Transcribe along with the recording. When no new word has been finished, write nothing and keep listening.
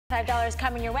$5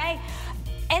 coming your way.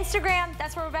 Instagram,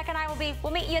 that's where Rebecca and I will be.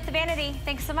 We'll meet you at the Vanity.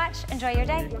 Thanks so much. Enjoy your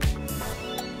day.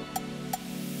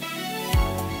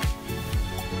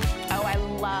 Oh, I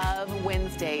love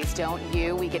Wednesdays, don't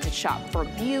you? We get to shop for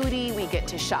beauty. We get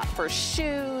to shop for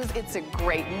shoes. It's a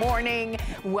great morning.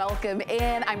 Welcome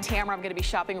in. I'm Tamara. I'm going to be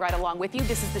shopping right along with you.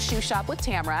 This is the Shoe Shop with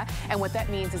Tamara. And what that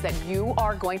means is that you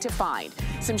are going to find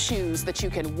some shoes that you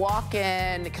can walk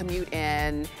in, commute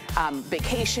in,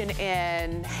 vacation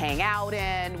in, hang out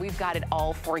in. We've got it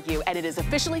all for you. And it is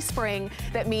officially spring.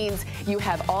 That means you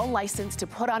have all license to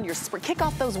put on your spring, kick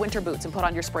off those winter boots and put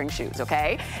on your spring shoes,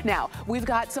 okay? Now, we've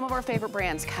got some of our favorite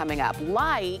brands coming up,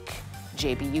 like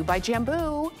JBU by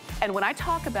Jambu. And when I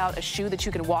talk about a shoe that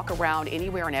you can walk around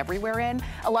anywhere and everywhere in,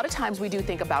 a lot of times we do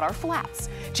think about our flats.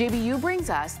 JBU brings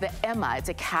us the Emma. It's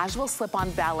a casual slip-on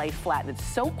ballet flat, and it's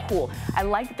so cool. I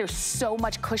like that there's so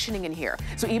much cushioning in here.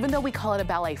 So even though we call it a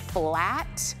ballet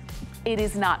flat, it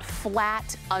is not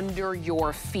flat under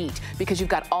your feet because you've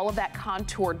got all of that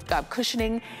contoured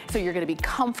cushioning, so you're gonna be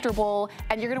comfortable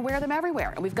and you're gonna wear them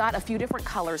everywhere. And we've got a few different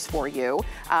colors for you.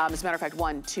 As a matter of fact,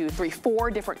 1, 2, 3,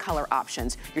 4 different color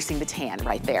options. You're seeing the tan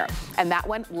right there. And that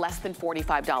one, less than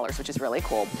 $45, which is really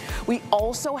cool. We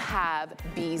also have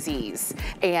BZs.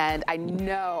 And I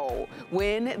know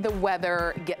when the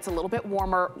weather gets a little bit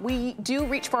warmer, we do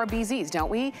reach for our BZs,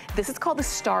 don't we? This is called the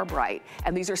Star Bright,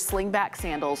 and these are slingback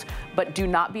sandals. But do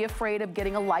not be afraid of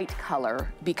getting a light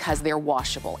color because they're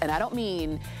washable. And I don't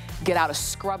mean get out a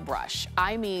scrub brush.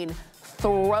 I mean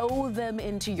throw them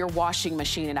into your washing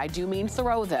machine, and I do mean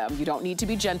throw them. You don't need to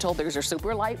be gentle. These are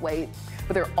super lightweight,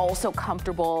 but they're also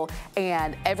comfortable,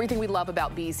 and everything we love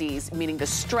about BZs, meaning the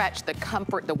stretch, the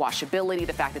comfort, the washability,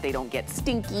 the fact that they don't get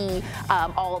stinky,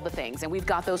 all of the things. And we've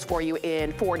got those for you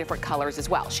in 4 different colors as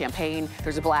well. Champagne,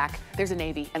 there's a black, there's a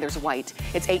navy, and there's a white.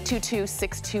 It's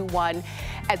 822-621.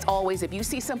 As always, if you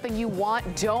see something you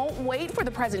want, don't wait for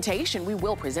the presentation. We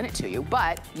will present it to you,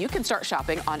 but you can start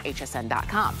shopping on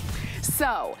hsn.com.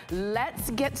 So let's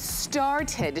get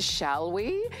started, shall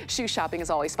we? Shoe shopping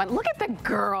is always fun. Look at the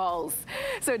girls.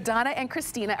 So Donna and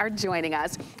Christina are joining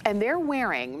us, and they're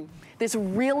wearing this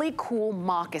really cool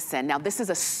moccasin. Now, this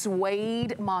is a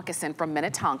suede moccasin from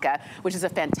Minnetonka, which is a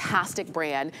fantastic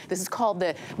brand. This is called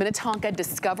the Minnetonka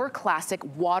Discover Classic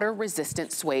Water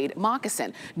Resistant Suede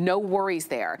Moccasin. No worries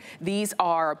there. This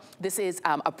is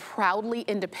a proudly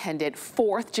independent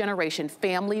 4th generation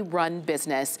family run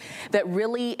business that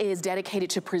really is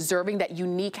dedicated to preserving that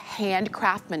unique hand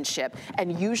craftsmanship.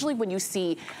 And usually when you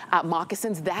see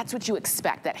moccasins, that's what you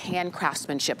expect, that hand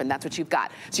craftsmanship, and that's what you've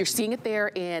got. So you're seeing it there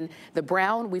in the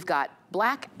brown, we've got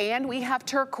black, and we have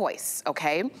turquoise,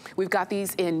 okay? We've got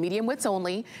these in medium widths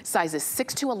only, sizes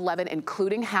 6 to 11,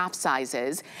 including half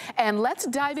sizes. And let's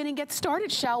dive in and get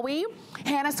started, shall we?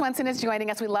 Hannah Swenson is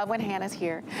joining us. We love when Hannah's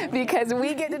here because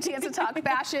we get the chance to talk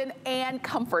fashion and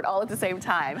comfort all at the same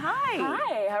time. Hi.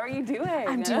 Hi, how are you doing?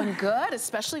 I'm doing good,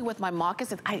 especially with my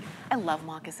moccasins. I love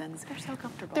moccasins. They're so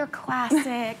comfortable. They're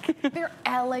classic, they're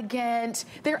elegant,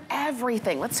 they're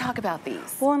everything. Let's talk about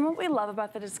these. Well, and what we love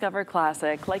about the Discover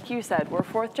Classic, like you said, we're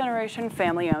 4th generation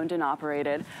family owned and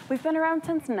operated. We've been around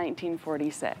since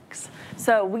 1946.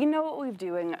 So we know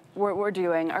what we're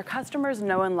doing. Our customers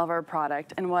know and love our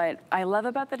product. And what I love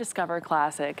about the Discover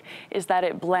Classic is that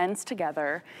it blends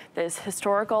together this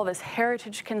historical, this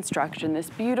heritage construction,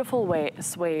 this beautiful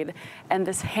suede, and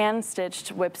this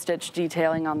hand-stitched, whip-stitched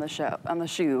detailing on the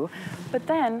shoe. But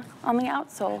then on the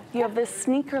outsole, you have this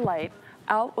sneaker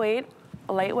lightweight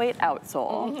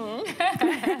outsole.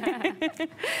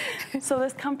 So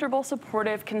this comfortable,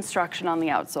 supportive construction on the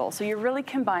outsole. So you're really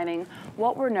combining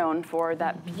what we're known for,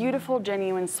 that beautiful,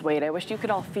 genuine suede. I wish you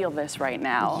could all feel this right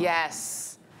now. Yes.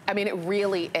 I mean, it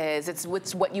really is. It's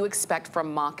what you expect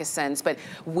from moccasins, but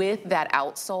with that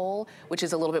outsole, which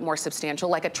is a little bit more substantial,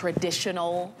 like a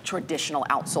traditional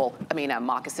outsole. I mean, a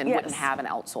moccasin wouldn't have an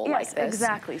outsole like this. Yes,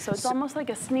 exactly. So it's almost like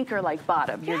a sneaker-like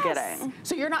bottom you're getting.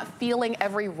 So you're not feeling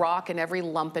every rock and every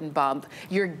lump and bump.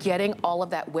 You're getting all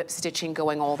of that whip stitching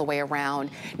going all the way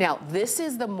around. Now, this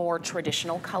is the more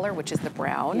traditional color, which is the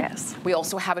brown. Yes. We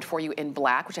also have it for you in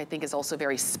black, which I think is also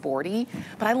very sporty.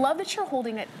 But I love that you're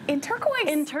holding it in turquoise.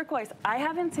 In turquoise. I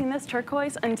haven't seen this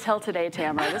turquoise until today,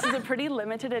 Tamara. This is a pretty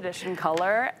limited edition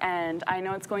color, and I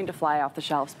know it's going to fly off the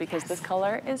shelves because this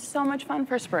color is so much fun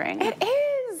for spring. It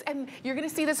is. And you're gonna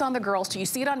see this on the girls too. You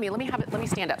see it on me. Let me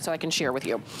stand up so I can share with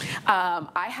you.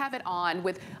 I have it on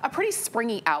with a pretty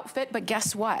springy outfit, but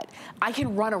guess what? I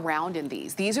can run around in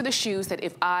these. These are the shoes that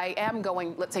if I am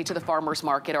going, let's say, to the farmer's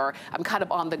market, or I'm kind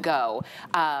of on the go,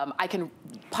 I can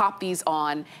pop these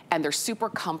on, and they're super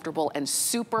comfortable and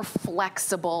super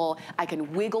flexible. I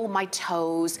can wiggle my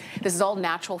toes. This is all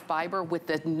natural fiber with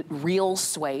the real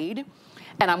suede.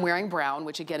 And I'm wearing brown,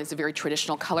 which again is a very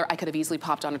traditional color. I could have easily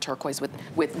popped on a turquoise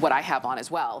with what I have on as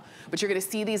well. But you're gonna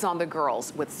see these on the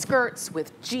girls with skirts,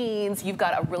 with jeans. You've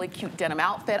got a really cute denim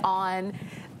outfit on.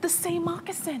 The same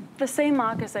moccasin. The same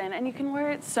moccasin, and you can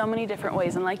wear it so many different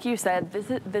ways. And like you said,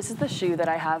 this is the shoe that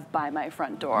I have by my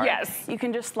front door. Yes. You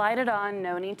can just slide it on,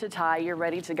 no need to tie, you're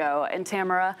ready to go. And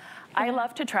Tamara, I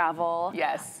love to travel.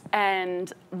 Yes.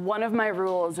 And one of my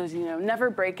rules is, you know, never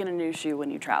break in a new shoe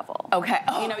when you travel. Okay.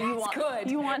 Oh, you know,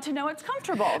 you want to know it's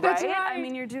comfortable, right? That's right. I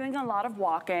mean, you're doing a lot of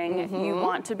walking. You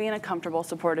want to be in a comfortable,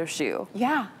 supportive shoe.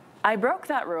 Yeah. I broke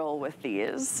that rule with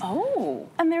these. Oh.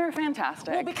 And they were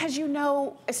fantastic. Well, because you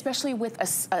know, especially with a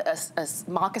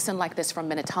moccasin like this from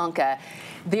Minnetonka,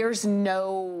 there's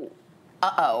no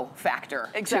factor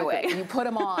to it. You put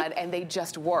them on and they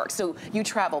just work. So you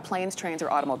travel, planes, trains,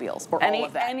 or automobiles, or all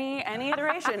of that. Any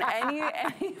iteration, any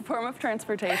form of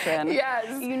transportation.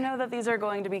 Yes. You know that these are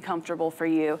going to be comfortable for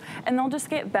you, and they'll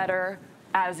just get better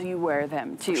as you wear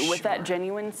them too. Sure. With that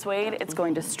genuine suede, it's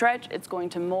going to stretch, it's going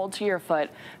to mold to your foot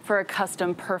for a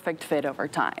custom perfect fit over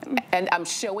time. And I'm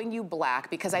showing you black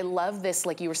because I love this,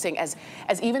 like you were saying, as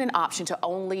even an option to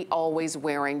only always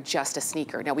wearing just a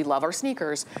sneaker. Now we love our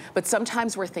sneakers, but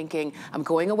sometimes we're thinking, I'm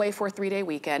going away for a 3-day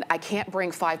weekend. I can't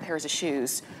bring 5 pairs of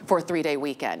shoes for a 3-day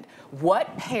weekend.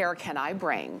 What pair can I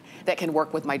bring that can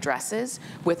work with my dresses,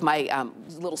 with my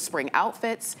little spring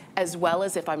outfits, as well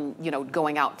as if I'm, you know,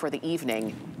 going out for the evening?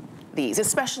 These,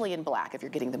 especially in black, if you're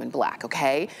getting them in black,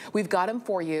 okay? We've got them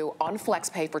for you on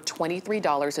FlexPay for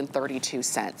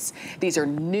 $23.32. These are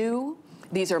new,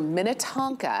 these are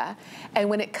Minnetonka, and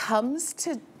when it comes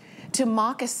to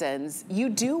moccasins, you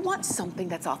do want something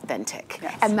that's authentic.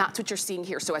 Yes. And that's what you're seeing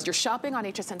here. So as you're shopping on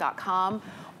hsn.com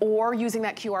or using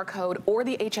that QR code or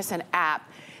the HSN app,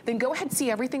 then go ahead and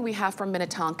see everything we have from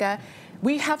Minnetonka.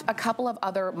 We have a couple of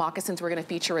other moccasins we're gonna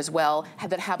feature as well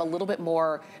that have a little bit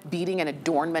more beading and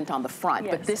adornment on the front,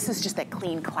 but this is just that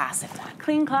clean classic one.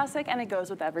 Clean classic, and it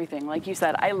goes with everything. Like you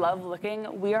said, I love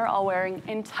looking. We are all wearing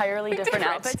entirely different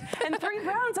outfits, and 3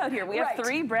 browns out here. We have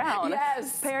 3 brown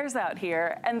pairs out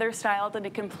here, and they're styled in a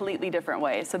completely different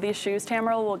way. So these shoes,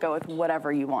 Tamara, will go with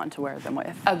whatever you want to wear them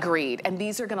with. Agreed, and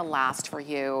these are gonna last for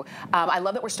you. I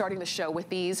love that we're starting the show with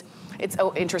these. It's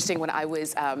so interesting when I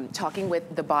was talking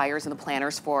with the buyers and the planners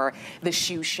for the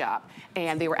shoe shop,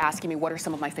 and they were asking me what are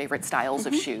some of my favorite styles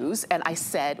of shoes, and I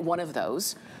said one of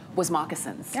those was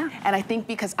moccasins. Yeah. And I think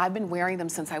because I've been wearing them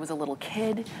since I was a little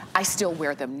kid, I still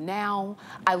wear them now.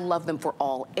 I love them for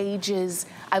all ages.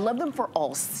 I love them for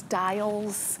all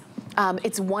styles.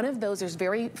 It's one of those, there's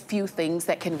very few things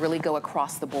that can really go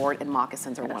across the board, and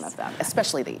moccasins are one of them,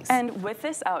 especially these. And with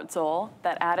this outsole,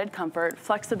 that added comfort,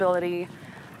 flexibility,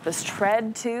 this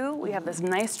tread too, we have this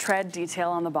nice tread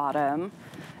detail on the bottom,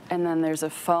 and then there's a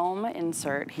foam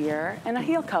insert here and a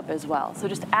heel cup as well. So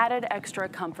just added extra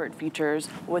comfort features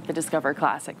with the Discover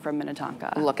Classic from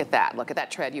Minnetonka. Look at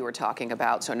that tread you were talking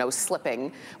about, so no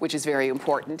slipping, which is very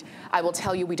important. I will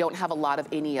tell you, we don't have a lot of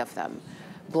any of them.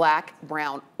 Black,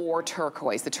 brown, or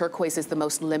turquoise. The turquoise is the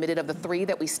most limited of the 3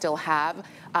 that we still have,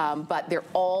 but they're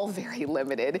all very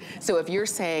limited. So if you're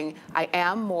saying, I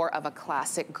am more of a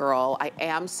classic girl, I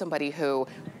am somebody who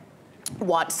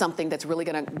wants something that's really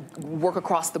gonna work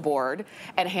across the board,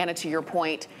 and Hannah, to your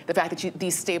point, the fact that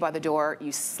these stay by the door,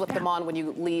 you slip them on when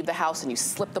you leave the house and you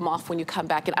slip them off when you come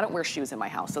back in. I don't wear shoes in my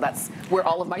house, so that's where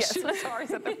all of my shoes are,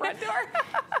 is at the front door.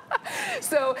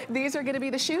 So these are gonna be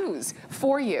the shoes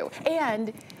for you.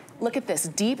 And look at this,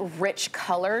 deep, rich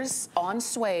colors on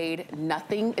suede.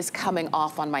 Nothing is coming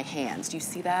off on my hands. Do you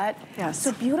see that? Yes.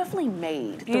 So beautifully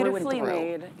made, Beautifully through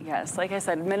and through. made, yes. Like I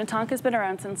said, Minnetonka's been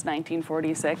around since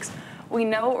 1946. We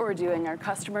know what we're doing. Our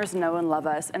customers know and love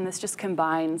us, and this just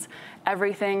combines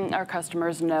everything our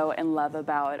customers know and love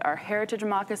about our heritage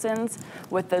moccasins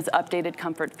with those updated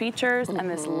comfort features and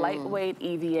this lightweight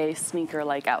EVA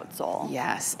sneaker-like outsole.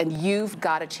 Yes, and you've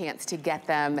got a chance to get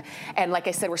them. And like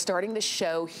I said, we're starting the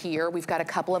show here. We've got a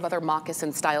couple of other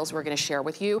moccasin styles we're gonna share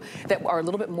with you that are a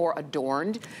little bit more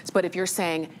adorned. But if you're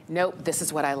saying, nope, this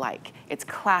is what I like. It's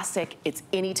classic, it's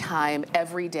anytime,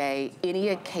 every day, any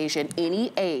occasion,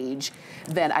 any age,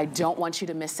 then I don't want you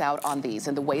to miss out on these.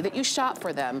 And the way that you shop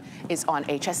for them is on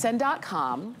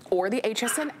hsn.com or the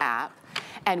HSN app.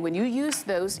 And when you use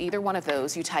those, either one of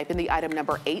those, you type in the item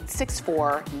number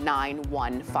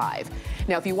 864915.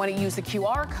 Now, if you want to use the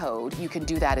QR code, you can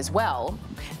do that as well.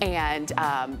 And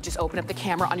just open up the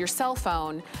camera on your cell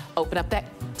phone, open up that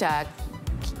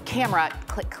camera,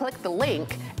 click the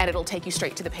link, and it'll take you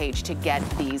straight to the page to get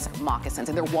these moccasins.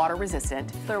 And they're water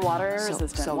resistant. They're water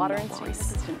resistant. So water no and stain worries.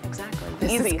 resistant. Exactly.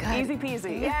 This Easy. is good. Easy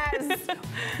peasy. Yes.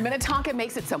 Minnetonka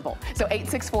makes it simple. So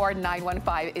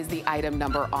 864915 is the item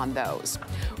number on those.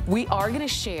 We are going to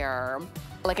share,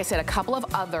 like I said, a couple of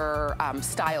other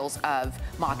styles of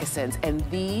moccasins, and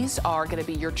these are going to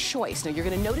be your choice. Now, you're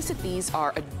going to notice that these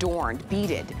are adorned,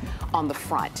 beaded on the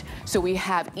front. So we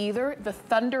have either the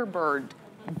Thunderbird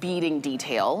beading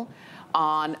detail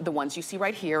on the ones you see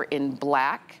right here in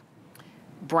black,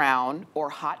 brown,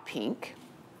 or hot pink.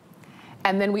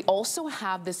 And then we also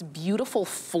have this beautiful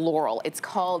floral. It's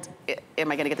called,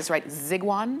 am I going to get this right,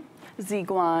 Ziguan?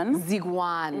 Ziguan.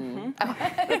 Ziguan.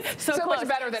 So much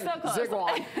better than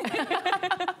Ziguan.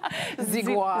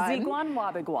 Ziguan. Ziguan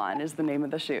Wabiguan is the name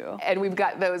of the shoe. And we've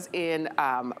got those in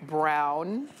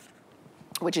brown,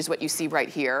 which is what you see right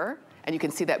here. And you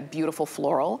can see that beautiful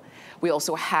floral. We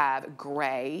also have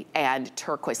gray and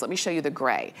turquoise. Let me show you the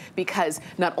gray, because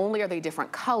not only are they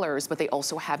different colors, but they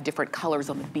also have different colors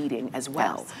on the beading as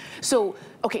well. Yes. So,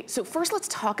 okay, so first let's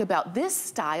talk about this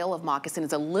style of moccasin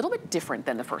is a little bit different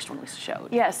than the first one we showed.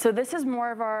 Yes, so this is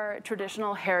more of our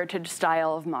traditional heritage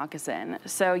style of moccasin.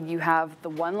 So you have the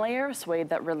one layer of suede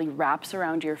that really wraps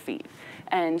around your feet.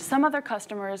 And some other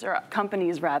customers, or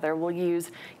companies rather, will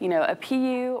use, you know, a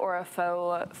PU or a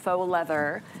faux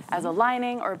leather as a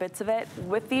lining or bits of it.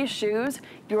 With these shoes,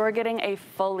 you are getting a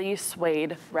fully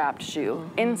suede wrapped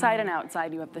shoe. Inside and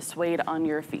outside, you have the suede on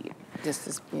your feet. This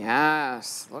is,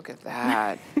 yes, look at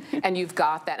that. And you've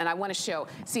got that, and I want to show,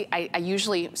 see, I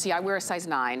usually, see, I wear a size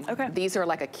 9. Okay. These are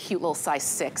like a cute little size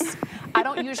 6. I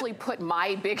don't usually put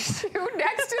my big shoe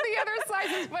next to the other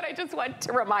sizes, but I just want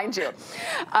to remind you.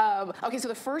 Okay, so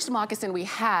the first moccasin we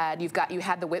had, you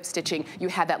had the whip stitching, you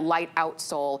had that light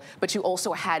outsole, but you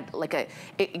also had like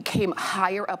it came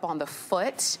higher up on the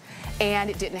foot,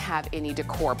 and it didn't have any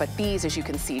decor, but these, as you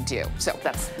can see, do. So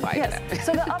that's why. Yes,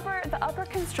 so the upper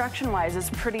construction-wise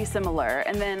is pretty similar,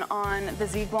 and then on the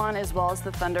Ziguan as well as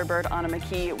the Thunderbird on a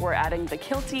McKee, we're adding the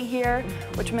kiltie here,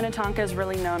 which Minnetonka is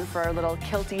really known for our little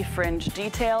kiltie fringe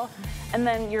detail. And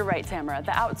then you're right, Tamara,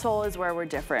 the outsole is where we're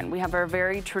different. We have our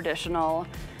very traditional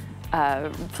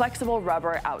flexible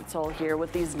rubber outsole here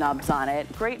with these nubs on it.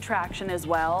 Great traction as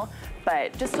well,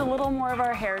 but just a little more of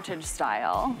our heritage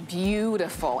style.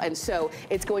 Beautiful. And so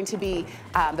it's going to be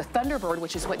the Thunderbird,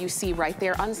 which is what you see right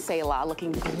there on Selah,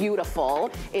 looking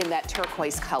beautiful in that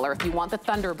turquoise color. If you want the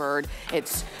Thunderbird,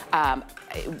 it's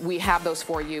we have those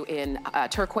for you in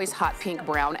turquoise, hot pink,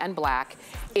 brown, and black.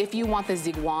 If you want the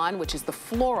Ziguan, which is the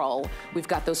floral, we've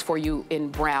got those for you in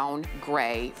brown,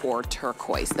 gray, or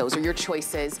turquoise. Those are your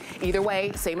choices. Either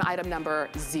way, same item number,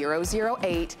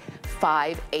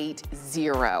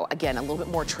 008580. Again, a little bit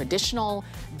more traditional,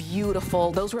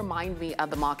 beautiful. Those remind me of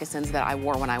the moccasins that I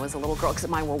wore when I was a little girl, because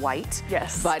mine were white.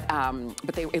 Yes. But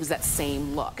it was that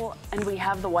same look. Well, and we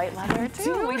have the white leather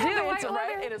too. We do.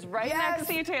 It is right next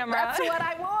to you, Tamara. That's what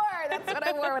I wore. That's what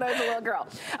I wore when I was a little girl.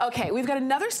 Okay, we've got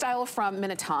another style from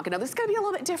Minnetonka. Now, this is going to be a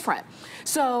little bit different.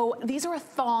 So these are a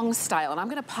thong style, and I'm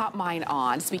going to pop mine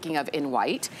on, speaking of in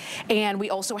white. And we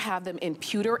also have them in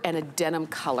pewter and a denim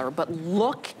color. But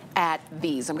look at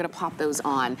these. I'm going to pop those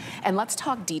on. And let's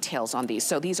talk details on these.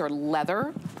 So these are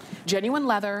leather, genuine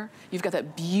leather. You've got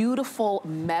that beautiful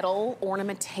metal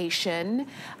ornamentation.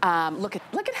 Look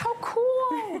at how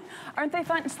cool. Aren't they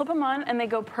fun? Slip them on, and they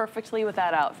go perfectly with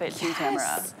that outfit too,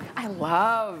 Tamara. I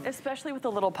love. Especially with a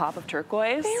little pop of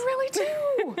turquoise. They really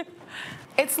do.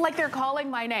 It's like they're calling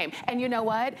my name. And you know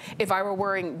what? If I were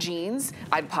wearing jeans,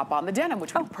 I'd pop on the denim,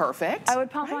 which would be perfect. I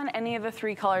would pop on any of the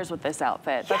 3 colors with this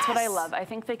outfit. That's what I love. I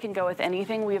think they can go with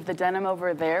anything. We have the denim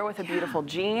over there with a beautiful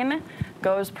jean.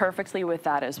 Goes perfectly with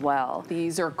that as well.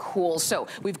 These are cool. So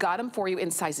we've got them for you in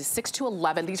sizes 6 to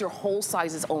 11. These are whole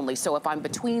sizes only. So if I'm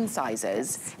between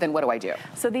sizes, then what do I do?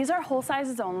 So these are whole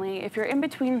sizes only. If you're in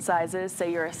between sizes, say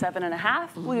you're a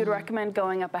 7.5, we would recommend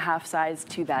going up a half size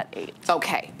to that 8.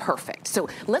 Okay, perfect. So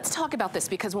let's talk about this,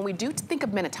 because when we do think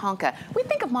of Minnetonka, we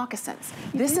think of moccasins.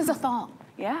 This is a thong.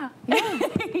 Yeah,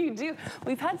 you do.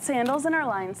 We've had sandals in our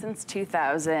line since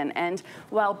 2000, and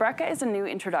while Brecca is a new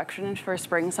introduction for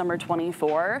spring summer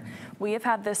 24, we have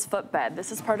had this footbed.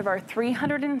 This is part of our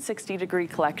 360-degree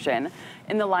collection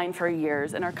in the line for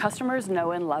years, and our customers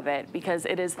know and love it because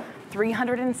it is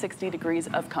 360 degrees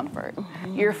of comfort.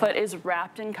 Your foot is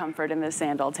wrapped in comfort in this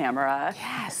sandal, Tamara.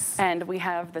 Yes. And we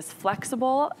have this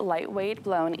flexible, lightweight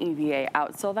blown EVA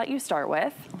outsole that you start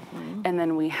with, and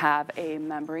then we have a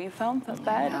memory foam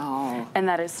footbed, and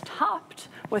that is topped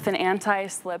with an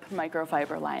anti-slip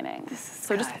microfiber lining.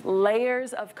 So just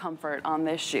layers of comfort on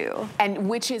this shoe. And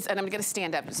which is, and I'm gonna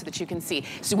stand up so that you can see,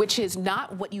 so which is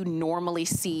not what you normally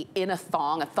see in a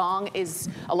thong. A thong is,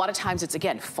 a lot of times it's,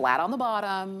 again, flat on the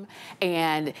bottom,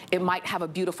 and it might have a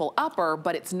beautiful upper,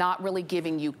 but it's not really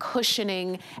giving you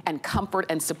cushioning and comfort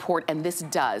and support, and this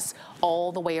does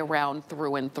all the way around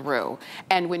through and through.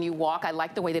 And when you walk, I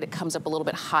like the way that it comes up a little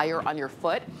bit higher on your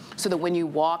foot, so that when you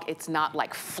walk, it's not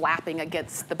like flapping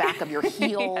against the back of your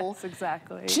heel. Yes,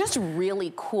 exactly. Just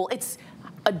really cool. It's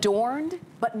adorned,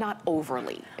 but not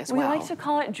overly as well. We like to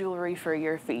call it jewelry for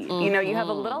your feet. You know, you have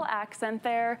a little accent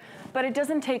there, but it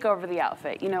doesn't take over the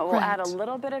outfit. You know, it will add a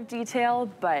little bit of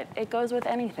detail, but it goes with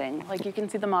anything. Like you can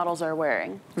see the models are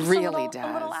wearing. Really does.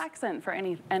 A little accent for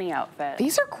any outfit.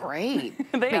 These are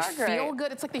great. They are great. Feel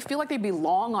good. It's like they feel like they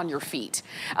belong on your feet.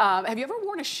 Have you ever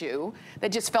worn a shoe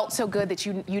that just felt so good that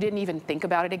you didn't even think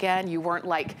about it again? You weren't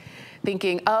like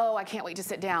thinking, oh, I can't wait to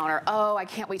sit down, or oh, I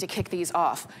can't wait to kick these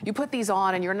off. You put these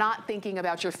on and you're not thinking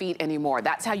about your feet anymore.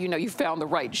 That's how you know you found the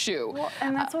right shoe. Well,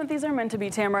 and that's what these are meant to be,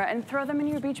 Tamara, and throw them in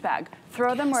your beach bag.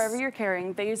 Throw them wherever you're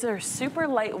carrying. These are super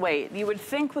lightweight. You would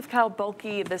think with how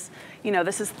bulky this, you know,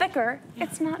 this is thicker,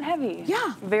 it's not heavy.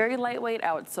 Yeah. Very lightweight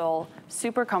outsole,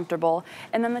 super comfortable.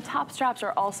 And then the top straps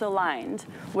are also lined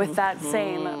with that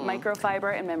same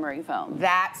microfiber and memory foam.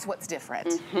 That's what's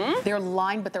different. They're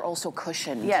lined, but they're also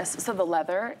cushioned. Yes, so the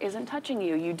leather isn't touching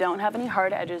you. You don't have any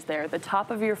hard edges there. The top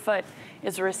of your foot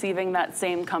is receiving that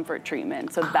same comfort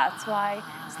treatment. So that's why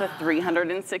it's the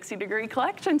 360-degree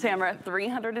collection, Tamara.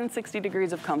 360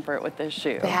 degrees of comfort with this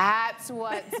shoe. That's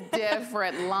what's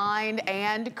different, lined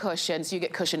and cushioned. So you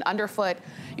get cushioned underfoot,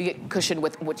 you get cushioned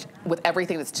with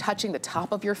everything that's touching the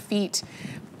top of your feet.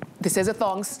 This is a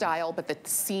thong style, but the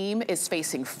seam is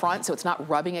facing front, so it's not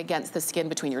rubbing against the skin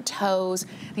between your toes.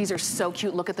 These are so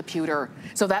cute. Look at the pewter.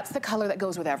 So that's the color that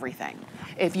goes with everything.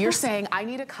 If you're saying, I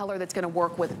need a color that's gonna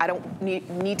work with, I don't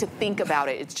need to think about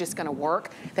it, it's just gonna work,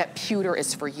 that pewter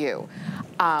is for you.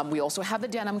 We also have the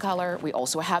denim color. We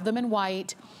also have them in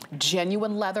white,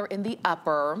 genuine leather in the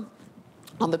upper,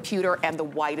 on the pewter and the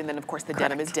white, and then of course the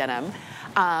denim is denim.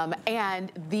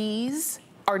 And these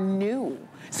are new.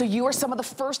 So you are some of the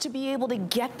first to be able to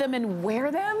get them and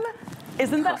wear them.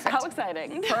 Isn't that how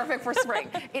exciting? Perfect for spring.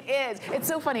 It is. It's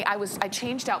so funny. I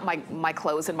changed out my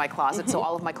clothes in my closet, so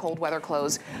all of my cold weather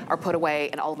clothes are put away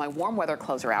and all of my warm weather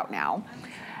clothes are out now.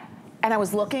 And I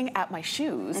was looking at my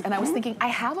shoes and I was thinking, I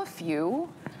have a few,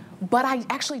 but I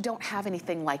actually don't have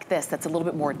anything like this that's a little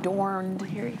bit more adorned. Well,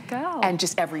 here you go. And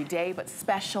just everyday, but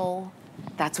special.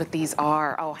 That's what these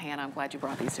are. Oh, Hannah, I'm glad you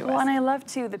brought these to us. Well, and I love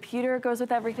too, the pewter goes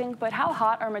with everything, but how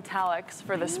hot are metallics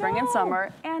for the spring and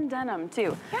summer, and denim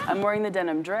too. Yeah. I'm wearing the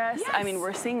denim dress. Yes. I mean,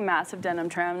 we're seeing massive denim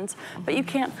trends, but you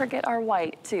can't forget our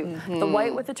white too. The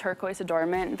white with the turquoise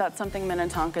adornment, that's something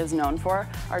Minnetonka is known for.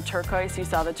 Our turquoise, you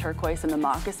saw the turquoise in the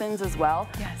moccasins as well,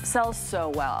 sells so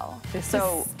well.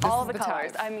 All the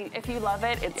colors. I mean, if you love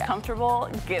it, it's comfortable,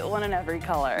 get one in every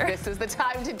color. This is the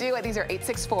time to do it. These are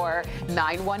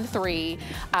 864-913.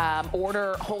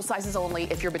 Order whole sizes only.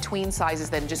 If you're between sizes,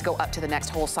 then just go up to the next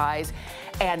whole size.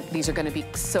 And these are going to be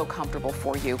so comfortable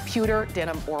for you. Pewter,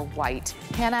 denim, or white.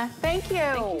 Hannah, thank you.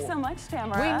 Thank you so much,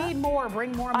 Tamara. We need more.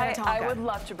 Bring more Minnetonka. I would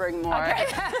love to bring more. Okay.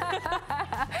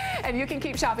 And you can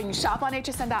keep shopping. Shop on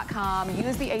hsn.com.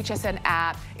 Use the HSN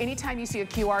app. Anytime you see a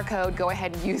QR code, go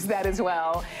ahead and use that as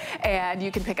well. And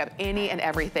you can pick up any and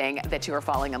everything that you are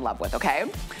falling in love with, okay?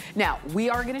 Now, we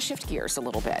are going to shift gears a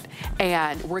little bit.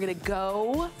 And we're going to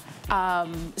go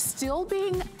still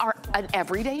being an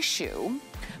everyday shoe,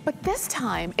 but this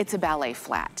time it's a ballet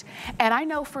flat. And I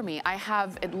know for me, I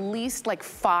have at least like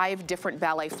 5 different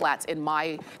ballet flats in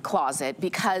my closet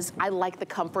because I like the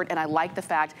comfort and I like the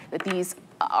fact that these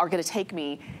are gonna take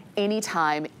me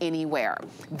anytime, anywhere.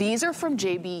 These are from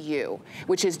JBU,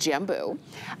 which is Jambu,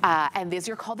 and these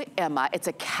are called the Emma. It's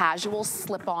a casual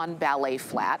slip-on ballet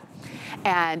flat,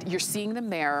 and you're seeing them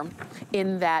there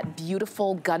in that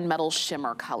beautiful gunmetal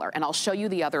shimmer color, and I'll show you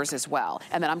the others as well,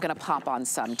 and then I'm gonna pop on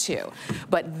some too.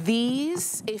 But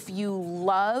these, if you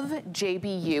love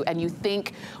JBU and you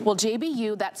think, well,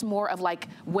 JBU, that's more of like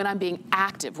when I'm being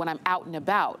active, when I'm out and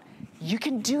about, You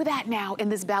can do that now in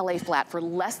this ballet flat for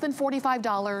less than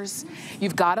 $45.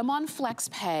 You've got them on flex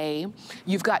pay.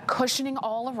 You've got cushioning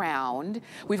all around.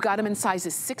 We've got them in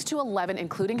sizes 6 to 11,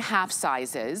 including half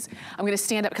sizes. I'm gonna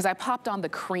stand up because I popped on the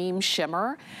cream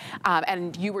shimmer,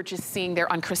 and you were just seeing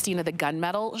there on Christina the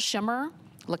gunmetal shimmer.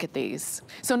 Look at these.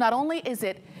 So not only is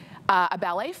it a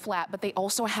ballet flat, but they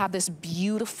also have this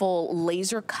beautiful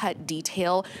laser cut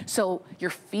detail, so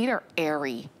your feet are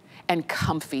airy and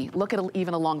comfy. Look at it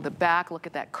even along the back. Look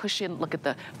at that cushion. Look at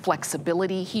the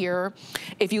flexibility here.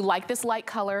 If you like this light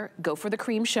color, go for the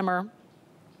cream shimmer.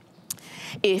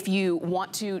 If you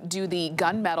want to do the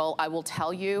gunmetal, I will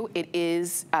tell you it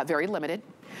is very limited.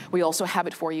 We also have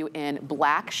it for you in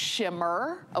black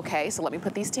shimmer. Okay, so let me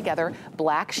put these together.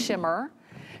 Black shimmer.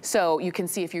 So you can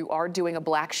see if you are doing a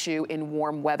black shoe in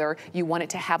warm weather, you want it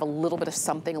to have a little bit of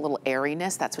something, a little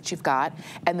airiness. That's what you've got.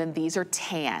 And then these are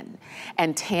tan,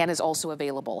 and tan is also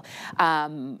available.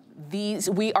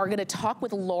 We are gonna talk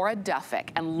with Laura Duffick,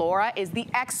 and Laura is the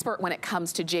expert when it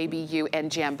comes to JBU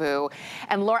and Jambu.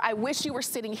 And Laura, I wish you were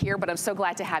sitting here, but I'm so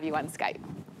glad to have you on Skype.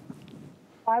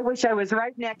 I wish I was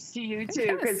right next to you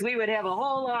too, because we would have a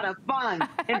whole lot of fun.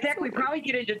 In fact, we'd probably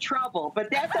get into trouble,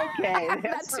 but that's okay.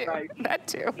 That's that too. right. That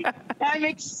too. I'm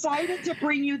excited to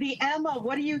bring you the Emma.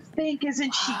 What do you think?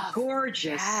 Isn't she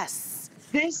gorgeous? Yes.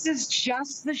 This is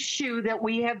just the shoe that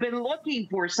we have been looking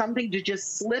for, something to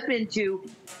just slip into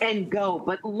and go.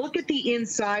 But look at the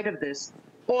inside of this.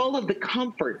 All of the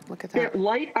comfort, look at that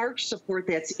light arch support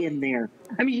that's in there.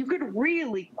 I mean, you could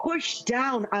really push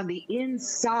down on the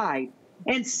inside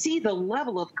and see the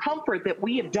level of comfort that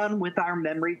we have done with our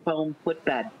memory foam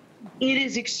footbed. It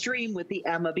is extreme with the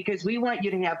Emma because we want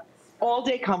you to have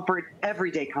all-day comfort,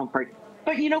 everyday comfort.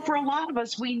 But you know, for a lot of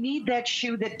us, we need that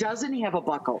shoe that doesn't have a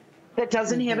buckle, that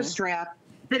doesn't have a strap,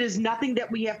 that is nothing that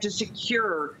we have to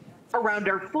secure around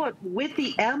our foot. With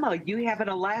the Emma, you have an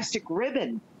elastic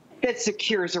ribbon that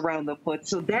secures around the foot.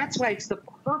 So that's why it's the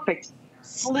perfect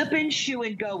slip-in shoe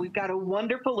and go. We've got a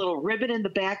wonderful little ribbon in the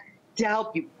back to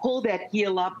help you pull that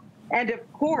heel up. And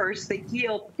of course, the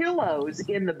heel pillows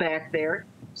in the back there,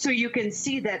 so you can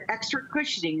see that extra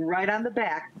cushioning right on the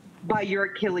back by your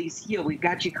Achilles heel. We've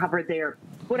got you covered there.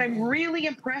 What I'm really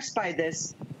impressed by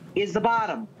this is the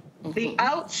bottom. The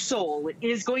outsole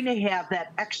is going to have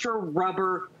that extra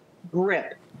rubber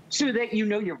grip so that you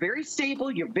know you're very stable,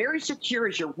 you're very secure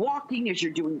as you're walking, as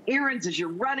you're doing errands, as you're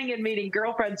running and meeting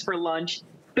girlfriends for lunch.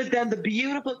 But then the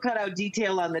beautiful cutout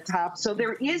detail on the top, so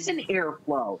there is an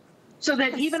airflow, so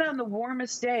that even on the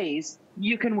warmest days,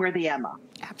 you can wear the Emma.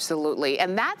 Absolutely,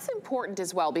 and that's important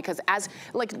as well, because as,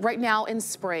 like right now in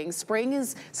spring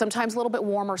is sometimes a little bit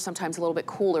warmer, sometimes a little bit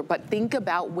cooler, but think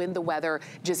about when the weather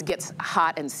just gets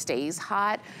hot and stays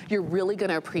hot, you're really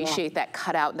gonna appreciate that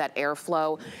cutout, that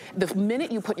airflow. The minute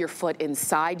you put your foot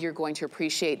inside, you're going to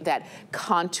appreciate that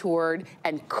contoured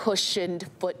and cushioned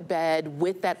footbed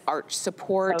with that arch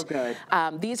support. So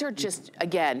good. These are just,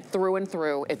 again, through and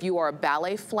through. If you are a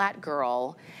ballet flat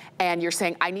girl, and you're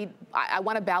saying, I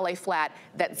want a ballet flat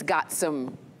that's got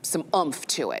some oomph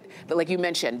to it. But like you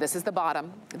mentioned, this is the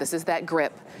bottom, this is that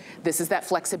grip, this is that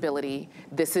flexibility,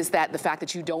 this is the fact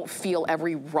that you don't feel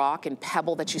every rock and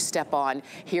pebble that you step on.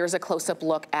 Here's a close-up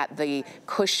look at the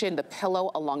cushion, the pillow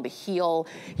along the heel.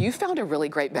 You found a really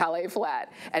great ballet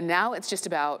flat. And now it's just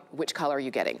about which color are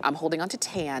you getting. I'm holding on to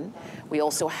tan. We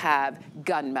also have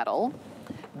gunmetal.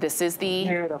 This is the,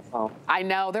 beautiful. I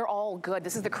know, they're all good.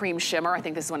 This is the cream shimmer. I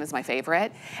think this one is my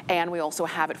favorite. And we also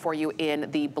have it for you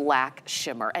in the black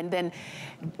shimmer. And then,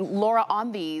 Laura,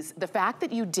 on these, the fact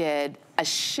that you did a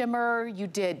shimmer, you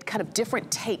did kind of different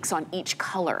takes on each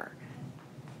color.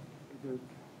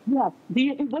 Yeah,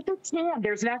 with the tan,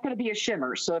 there's not going to be a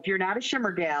shimmer. So if you're not a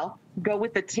shimmer gal, go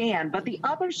with the tan. But the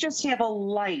others just have a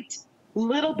light,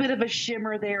 little bit of a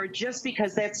shimmer there just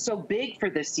because that's so big for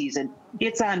this season.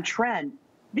 It's on trend.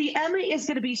 The Emma is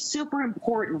going to be super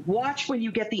important. Watch when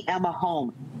you get the Emma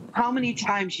home, how many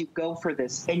times you go for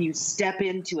this and you step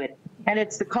into it, and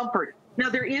it's the comfort. Now,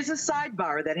 there is a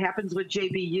sidebar that happens with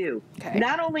JBU. Okay.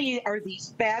 Not only are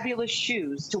these fabulous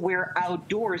shoes to wear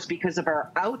outdoors because of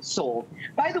our outsole,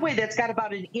 by the way, that's got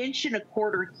about 1.25 inches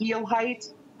heel height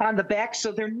on the back,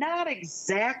 so they're not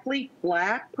exactly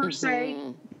flat per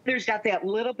se. There's got that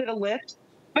little bit of lift.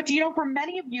 But, you know, for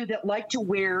many of you that like to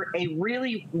wear a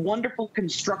really wonderful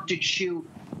constructed shoe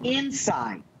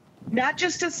inside, not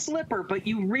just a slipper, but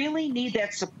you really need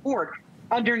that support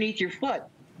underneath your foot.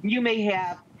 You may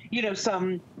have, you know,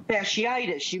 some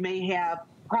fasciitis. You may have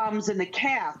problems in the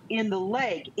calf, in the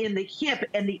leg, in the hip,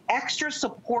 and the extra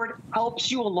support helps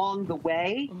you along the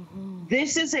way.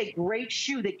 This is a great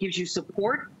shoe that gives you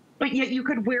support, but yet you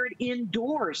could wear it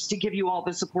indoors to give you all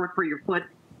the support for your foot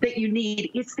that you need.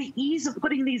 It's the ease of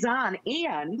putting these on.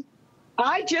 And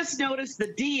I just noticed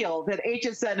the deal that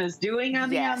HSN is doing on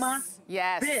the Emma.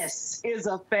 Yes. This is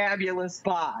a fabulous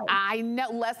buy. I know,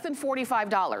 less than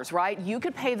 $45, right? You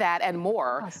could pay that and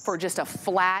more for just a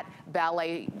flat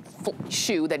ballet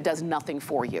shoe that does nothing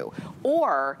for you.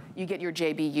 Or you get your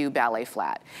JBU ballet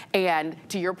flat. And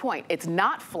to your point, it's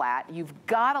not flat. You've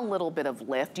got a little bit of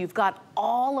lift. You've got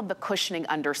all of the cushioning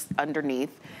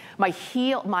underneath. My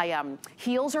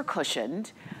heels are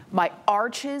cushioned. My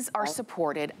arches are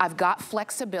supported. I've got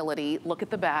flexibility. Look at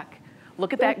the back.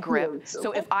 Look at that grip.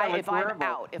 So if I'm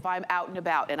out and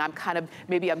about and I'm kind of,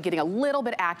 maybe I'm getting a little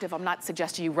bit active, I'm not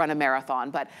suggesting you run a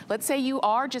marathon, but let's say you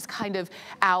are just kind of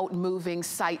out moving,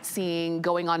 sightseeing,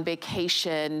 going on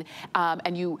vacation,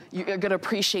 and you're gonna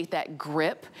appreciate that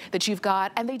grip that you've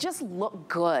got, and they just look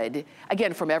good.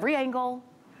 Again, from every angle,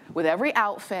 with every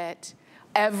outfit,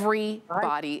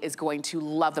 everybody is going to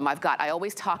love them. I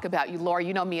always talk about you, Laura,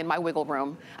 you know me and my wiggle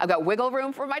room. I've got wiggle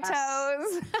room for my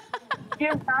toes.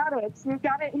 You got it. You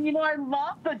got it. And you know, I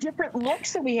love the different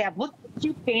looks that we have. Look at the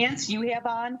cute pants you have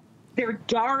on. They're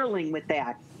darling with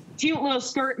that. Cute little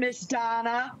skirt, Miss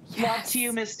Donna. Yes. Love to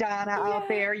you, Miss Donna, out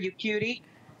there, you cutie.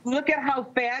 Look at how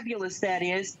fabulous that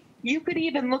is. You could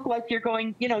even look like you're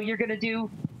going, you know, you're going to do,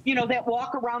 you know, that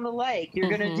walk around the lake. You're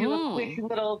going to do a quick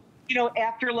little, you know,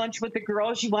 after lunch with the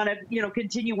girls, you want to, you know,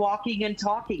 continue walking and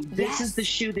talking. This is the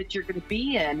shoe that you're going to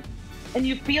be in. And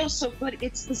you feel so good.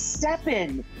 It's the step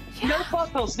in. No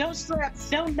buckles, no straps,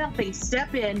 no nothing.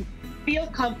 Step in, feel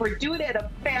comfort, do it at a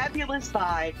fabulous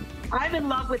buy. I'm in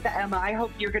love with the Emma. I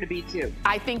hope you're going to be too.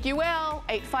 I think you will.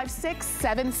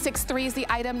 856-763 is the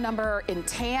item number, in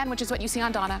tan, which is what you see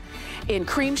on Donna, in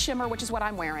cream shimmer, which is what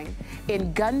I'm wearing,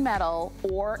 in gunmetal,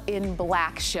 or in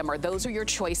black shimmer. Those are your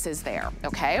choices there,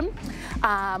 okay?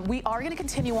 We are going to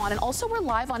continue on, and also we're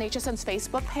live on HSN's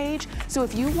Facebook page, so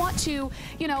if you want to,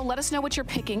 you know, let us know what you're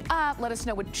picking up, let us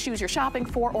know what shoes you're shopping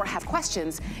for, or have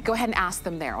questions, go ahead and ask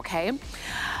them there, okay?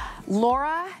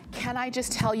 Laura, can I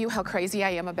just tell you how crazy I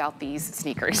am about these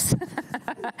sneakers?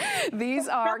 These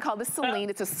are called the Celine.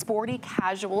 It's a sporty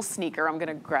casual sneaker. I'm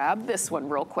gonna grab this one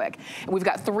real quick. And we've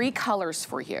got 3 colors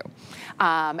for you.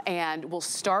 And we'll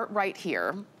start right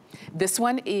here. This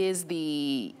one is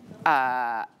the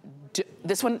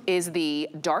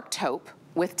dark taupe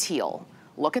with teal.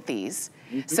 Look at these.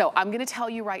 So I'm gonna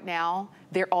tell you right now,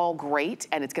 they're all great,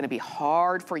 and it's gonna be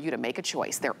hard for you to make a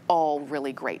choice. They're all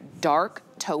really great. Dark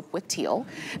taupe with teal.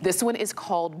 This one is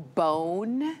called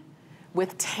bone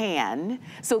with tan.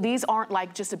 So these aren't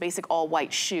like just a basic all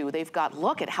white shoe. They've got,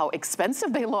 look at how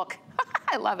expensive they look.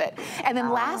 I love it. And then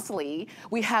lastly,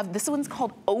 we have, this one's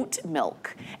called oat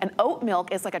milk. And oat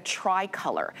milk is like a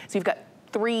tricolor. So you've got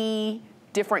 3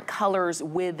 different colors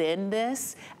within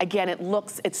this. Again,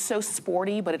 it's so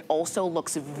sporty, but it also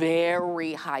looks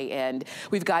very high end.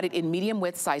 We've got it in medium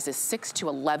width sizes 6 to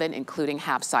 11, including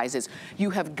half sizes.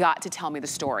 You have got to tell me the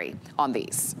story on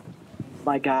these.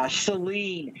 My gosh,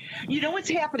 Celine. You know what's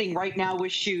happening right now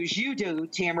with shoes? You do,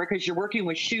 Tamara, because you're working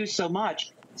with shoes so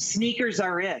much. Sneakers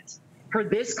are it. For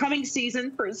this coming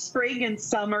season, for spring and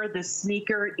summer, the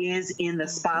sneaker is in the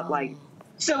spotlight.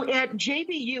 So at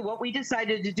JBU, what we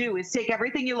decided to do is take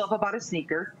everything you love about a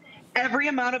sneaker, every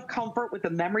amount of comfort with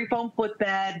the memory foam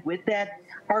footbed, with that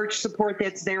arch support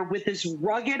that's there, with this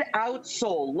rugged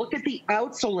outsole. Look at the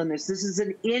outsole in this. This is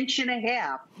 1.5 inches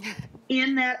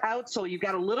in that outsole. You've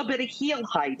got a little bit of heel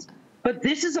height, but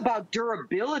this is about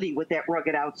durability with that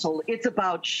rugged outsole. It's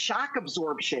about shock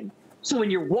absorption. So when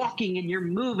you're walking and you're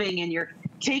moving and you're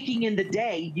taking in the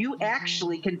day, you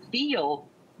actually can feel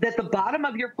that the bottom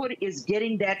of your foot is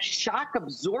getting that shock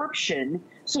absorption,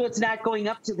 so it's not going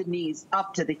up to the knees,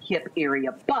 up to the hip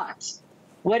area. But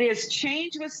what has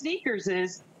changed with sneakers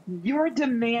is you're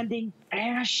demanding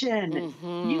fashion.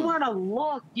 You want to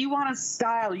look, you want to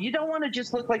style. You don't want to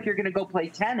just look like you're going to go play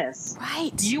tennis.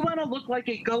 Right. You want to look like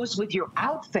it goes with your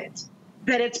outfit,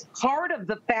 that it's part of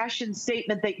the fashion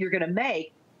statement that you're going to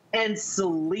make. And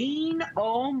Celine,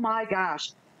 oh my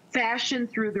gosh, fashion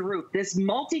through the roof. This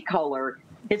multicolor,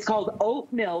 it's called oat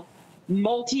milk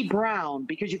multi-brown,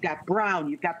 because you've got brown,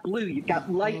 you've got blue, you've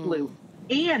got light blue.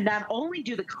 And not only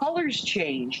do the colors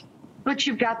change, but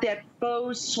you've got that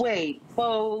faux suede,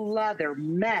 faux leather,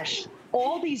 mesh,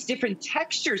 all these different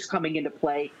textures coming into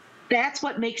play. That's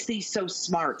what makes these so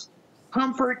smart.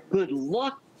 Comfort, good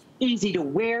look, easy to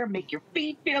wear, make your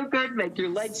feet feel good, make your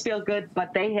legs feel good,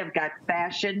 but they have got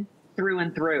fashion through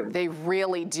and through. They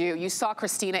really do. You saw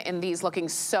Christina in these looking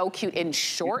so cute in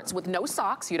shorts with no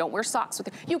socks. You don't wear socks with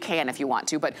it. You can if you want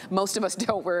to, but most of us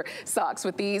don't wear socks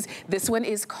with these. This one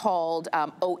is called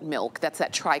oat milk. That's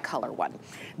that tricolor one.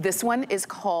 This one is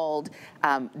called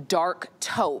dark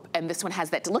taupe, and this one has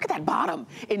that, look at that bottom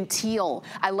in teal.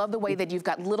 I love the way that you've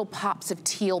got little pops of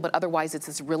teal, but otherwise it's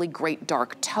this really great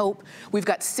dark taupe. We've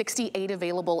got 68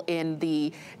 available in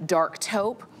the dark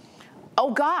taupe.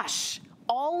 Oh gosh,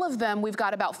 all of them, we've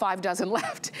got about 5 dozen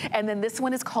left. And then this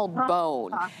one is called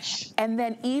bone. And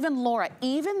then even, Laura,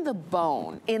 even the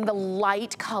bone in the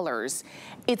light colors,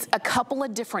 it's a couple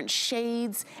of different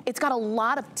shades. It's got a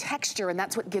lot of texture, and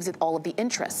that's what gives it all of the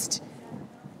interest.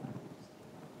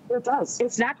 It does.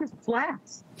 It's not just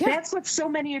flats. Yeah. That's what so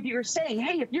many of you are saying.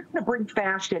 Hey, if you're going to bring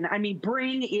fashion, I mean,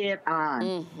 bring it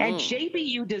on. And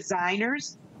JBU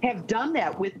designers have done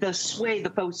that with the suede, the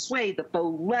faux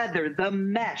leather, the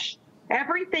mesh,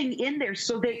 everything in there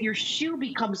so that your shoe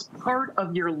becomes part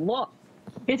of your look.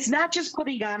 It's not just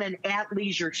putting on an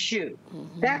athleisure shoe.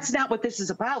 That's not what this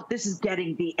is about. This is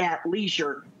getting the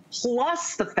athleisure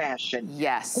plus the fashion,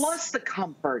 plus the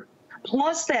comfort,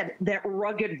 plus that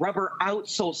rugged rubber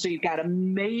outsole so you've got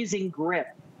amazing grip.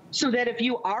 So that if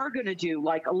you are going to do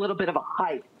like a little bit of a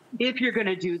hike, if you're going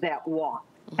to do that walk,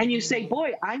 and you say,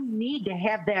 boy, I need to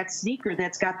have that sneaker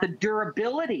that's got the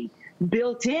durability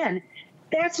built in,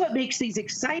 that's what makes these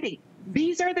exciting.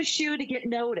 These are the shoe to get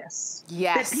noticed.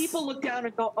 Yes. That people look down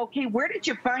and go, okay, where did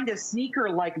you find a sneaker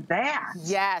like that?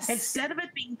 Yes. Instead of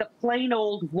it being the plain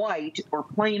old white or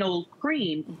plain old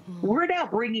cream, we're now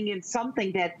bringing in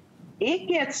something that it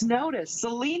gets noticed.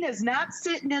 Selena's not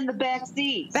sitting in the back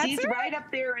seat. She's right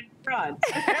up there in front.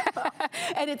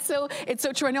 And it's so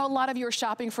true. I know a lot of you are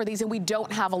shopping for these, and we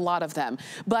don't have a lot of them.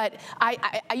 But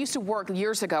I used to work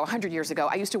years ago, 100 years ago,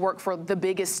 I used to work for the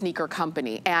biggest sneaker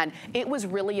company, and it was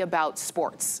really about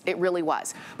sports. It really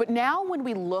was. But now when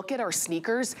we look at our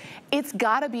sneakers, it's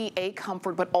got to be a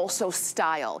comfort, but also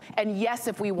style. And yes,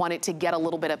 if we want it to get a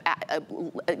little bit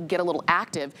of get a little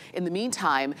active in the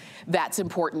meantime, that's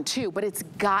important too. But it's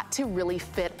got to really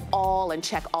fit all and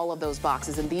check all of those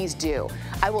boxes, and these do.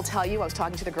 I will tell you, I was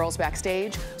talking to the girls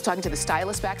backstage, I was talking to the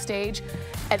stylist backstage,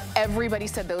 and everybody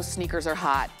said those sneakers are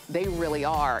hot. They really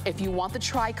are. If you want the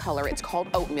tricolor, it's called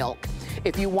oat milk.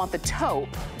 If you want the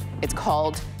taupe, it's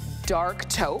called dark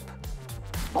taupe.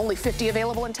 Only 50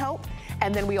 available in taupe.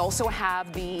 And then we also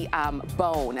have the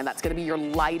bone, and that's gonna be your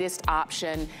lightest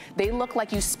option. They look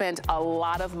like you spent a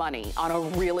lot of money on a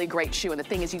really great shoe. And the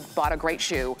thing is, you bought a great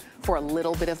shoe for a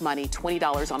little bit of money,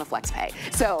 $20 on a flex pay.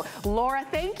 So, Laura,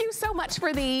 thank you so much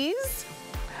for these.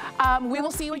 We will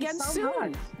see you again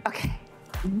soon. Okay.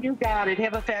 You got it.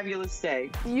 Have a fabulous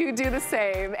day. You do the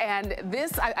same. And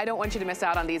this, I don't want you to miss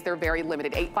out on these. They're very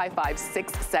limited.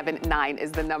 855-679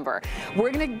 is the number. We're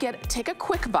going to take a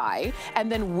quick buy.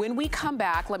 And then when we come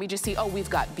back, let me just see. Oh, we've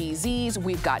got BZs,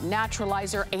 we've got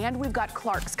Naturalizer, and we've got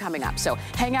Clark's coming up. So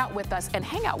hang out with us, and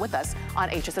hang out with us on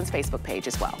HSN's Facebook page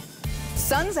as well.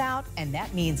 Sun's out, and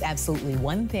that means absolutely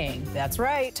one thing. That's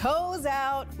right, toes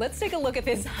out. Let's take a look at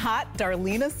this hot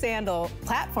Darlena sandal,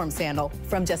 platform sandal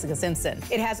from Jessica Simpson.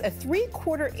 It has a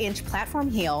 3/4-inch platform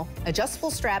heel, adjustable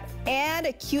strap, and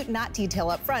a cute knot detail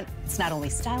up front. It's not only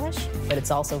stylish, but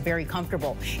it's also very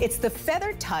comfortable. It's the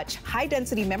Feather Touch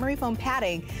high-density memory foam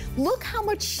padding. Look how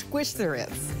much squish there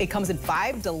is. It comes in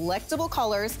 5 delectable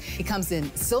colors. It comes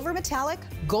in silver metallic,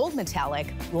 gold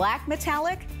metallic, black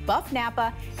metallic, buff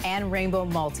Napa, and rainbow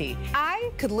multi.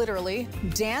 I could literally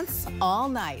dance all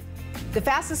night. The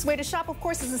fastest way to shop, of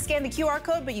course, is to scan the QR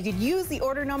code, but you could use the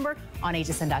order number on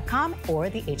hsn.com or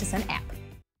the HSN app.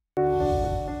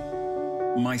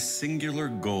 My singular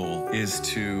goal is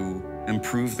to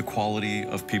improve the quality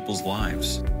of people's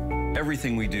lives.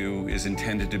 Everything we do is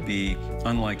intended to be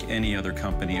unlike any other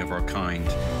company of our kind.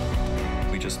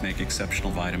 We just make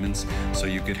exceptional vitamins so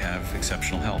you could have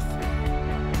exceptional health.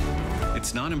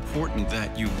 It's not important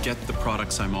that you get the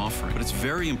products I'm offering, but it's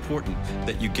very important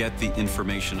that you get the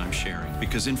information I'm sharing,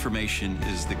 because information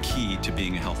is the key to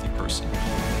being a healthy person.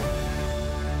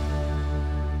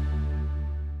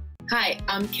 Hi,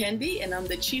 I'm Kendi, and I'm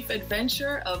the Chief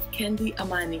Adventurer of Kendi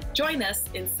Amani. Join us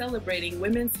in celebrating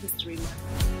Women's History Month.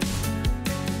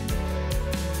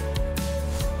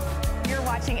 You're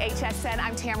watching watching HSN.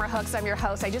 I'm Tamara Hooks. I'm your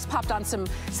host. I just popped on some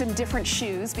different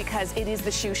shoes because it is the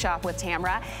shoe shop with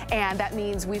Tamara, and that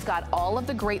means we've got all of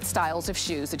the great styles of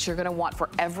shoes that you're going to want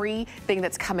for everything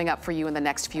that's coming up for you in the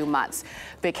next few months.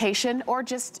 Vacation or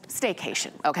just staycation,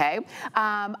 okay?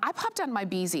 I popped on my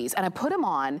Beezies and I put them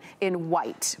on in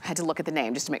white. I had to look at the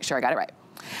name just to make sure I got it right.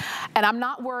 And I'm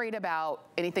not worried about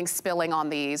anything spilling on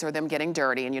these or them getting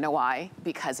dirty, and you know why?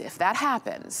 Because if that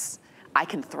happens, I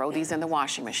can throw these in the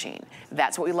washing machine.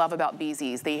 That's what we love about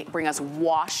Beezies. They bring us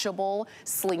washable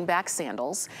slingback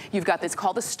sandals. You've got this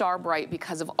called the Star Bright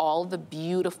because of all the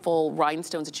beautiful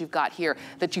rhinestones that you've got here,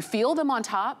 that you feel them on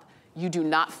top, you do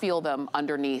not feel them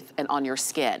underneath and on your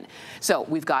skin. So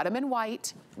we've got them in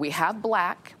white, we have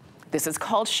black. This is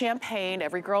called champagne.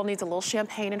 Every girl needs a little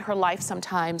champagne in her life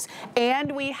sometimes.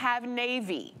 And we have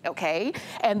navy, okay?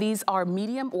 And these are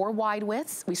medium or wide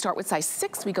widths. We start with size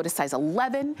 6, we go to size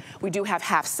 11. We do have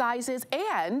half sizes,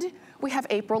 and we have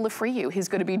April Lafreyu, who's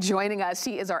gonna be joining us.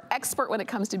 She is our expert when it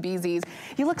comes to Beezies.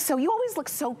 You always look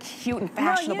so cute and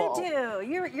fashionable. No,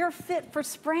 you do. You're fit for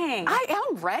spring. I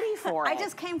am ready for it. I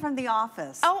just came from the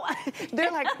office. Oh,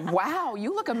 they're like, wow,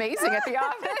 you look amazing at the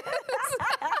office.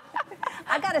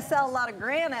 I gotta sell a lot of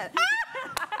granite.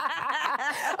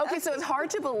 Okay, so it's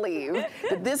hard to believe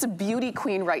that this beauty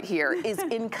queen right here is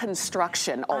in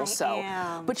construction also. I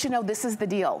am. But you know, this is the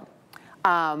deal.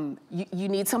 You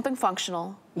need something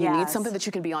functional. You need something that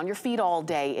you can be on your feet all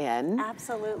day in.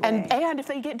 Absolutely. And if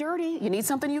they get dirty, you need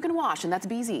something you can wash, and that's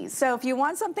Beezies. So if you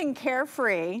want something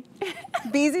carefree,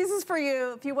 Beezies is for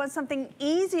you. If you want something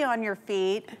easy on your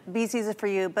feet, Beezies is for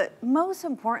you. But most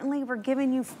importantly, we're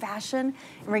giving you fashion,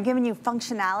 and we're giving you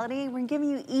functionality, we're giving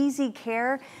you easy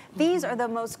care. These are the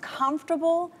most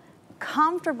comfortable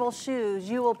shoes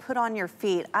you will put on your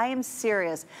feet. I am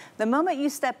serious. The moment you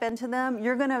step into them,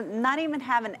 you're gonna not even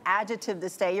have an adjective to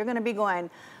say. You're gonna be going,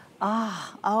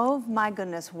 oh my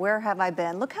goodness, where have I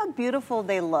been? Look how beautiful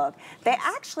they look. They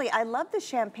actually, I love the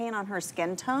champagne on her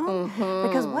skin tone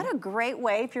because what a great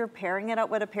way if you're pairing it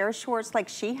up with a pair of shorts like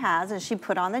she has, and she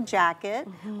put on the jacket,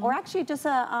 or actually just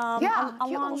a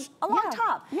long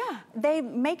top. Yeah. They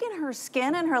making her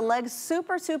skin and her legs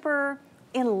super, super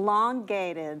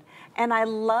elongated, and I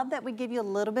love that we give you a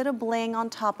little bit of bling on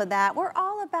top of that. We're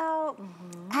all about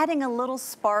adding a little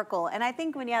sparkle, and I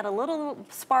think when you add a little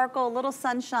sparkle, a little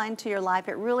sunshine to your life,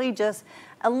 it really just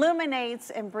illuminates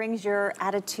and brings your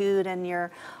attitude and your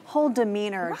whole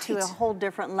demeanor to a whole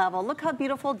different level. Look how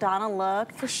beautiful Donna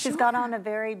looked. For sure. She's got on a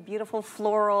very beautiful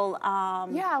floral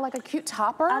yeah, like a cute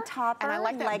topper. A topper, and I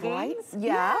like that leggings. bright.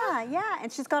 Yeah. Yeah,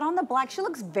 and she's got on the black. She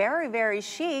looks very, very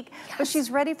chic, but she's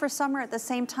ready for summer at the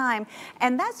same time.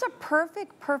 And that's a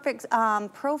perfect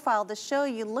profile to show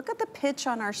you. Look at the pitch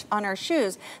on our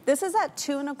shoes. This is at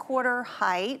 2 1/4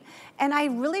 height, and I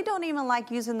really don't even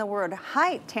like using the word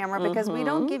height, Tamara, because we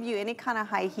don't give you any kind of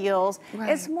high heels. Right.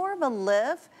 It's more of a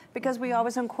lift, because we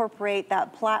always incorporate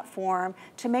that platform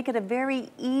to make it a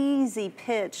very easy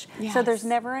pitch. So there's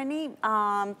never any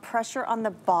pressure on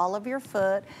the ball of your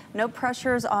foot, no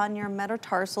pressures on your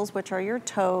metatarsals, which are your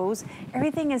toes.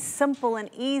 Everything is simple and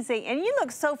easy, and you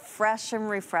look so fresh and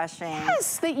refreshing.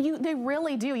 Yes, they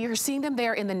really do. You're seeing them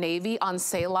there in the navy on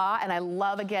Selah, and I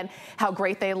love, again, how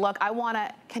great they look. I want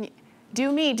to, do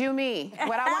me.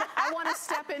 What I want to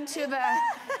step into the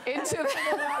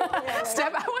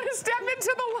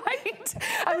light.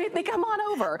 I mean, they come on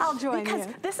over. I'll join because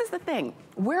you. This is the thing.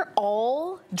 We're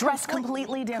all dressed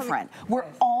completely different. We're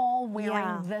all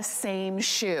wearing the same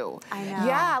shoe. I know.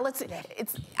 Yeah,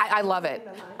 I love it.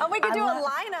 Oh, we could do a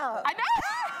lineup. I know.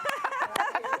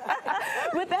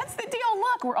 But that's the deal.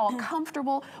 Look, we're all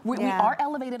comfortable. We are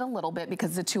elevated a little bit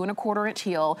because it's a 2 1/4 inch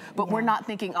heel, but we're not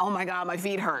thinking, oh my God, my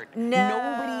feet hurt. No.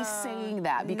 Nobody's saying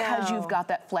that because you've got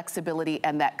that flexibility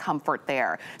and that comfort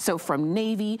there. So from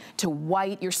navy to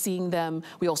white, you're seeing them.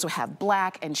 We also have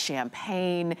black and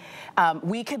champagne.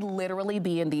 We could literally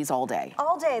be in these all day.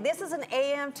 All day. This is an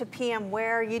AM to PM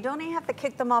wear. You don't even have to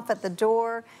kick them off at the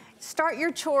door. Start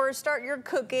your chores, start your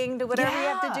cooking, do whatever you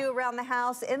have to do around the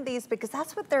house in these, because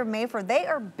that's what they're made for. They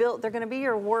are built, they're gonna be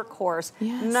your workhorse,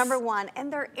 number one,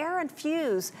 and they're air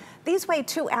infused. These weigh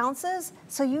 2 ounces,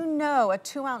 so you know a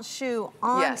 2 ounce shoe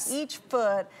on each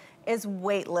foot is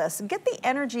weightless. Get the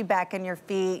energy back in your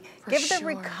feet. Give the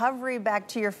recovery back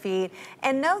to your feet.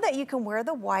 And know that you can wear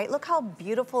the white. Look how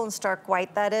beautiful and stark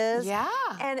white that is. Yeah.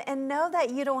 And know that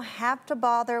you don't have to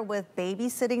bother with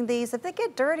babysitting these. If they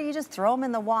get dirty, you just throw them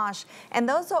in the wash. And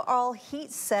those are all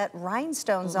heat set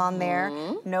rhinestones on there.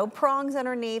 No prongs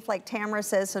underneath, like Tamara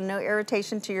says, so no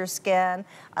irritation to your skin.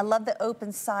 I love the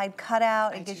open side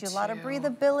cutout. It gives you a lot of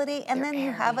breathability. And then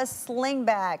you have a sling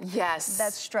back. Yes.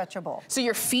 That's stretchable. So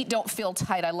your feet don't feel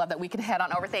tight. I love that. We can head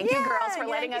on over. Thank you, girls, for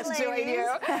letting us join you.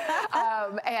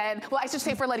 And, well, I should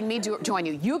say for letting me join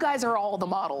you. You guys are all the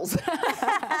models.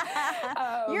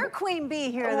 You're queen bee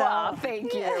here, though. Well,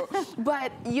 thank you.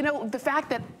 But, you know, the fact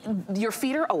that your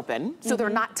feet are open, so they're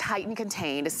not tight and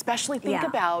contained, especially think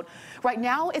about, right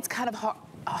now it's kind of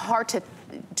hard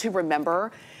to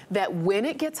remember that when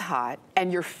it gets hot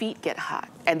and your feet get hot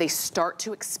and they start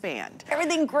to expand.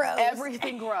 Everything grows.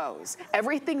 Everything grows.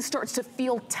 Everything starts to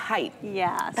feel tight.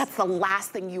 Yes. That's the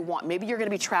last thing you want. Maybe you're gonna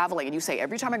be traveling and you say,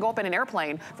 every time I go up in an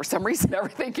airplane, for some reason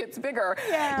everything gets bigger.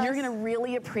 Yes. You're gonna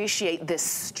really appreciate this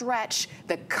stretch,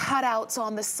 the cutouts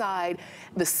on the side,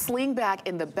 the sling back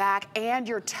in the back, and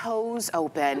your toes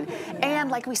open.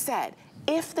 And like we said,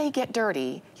 if they get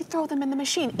dirty, you throw them in the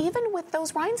machine, even with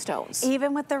those rhinestones.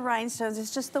 Even with the rhinestones,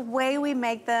 it's just the way we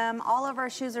make them. All of our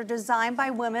shoes are designed by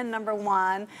women, number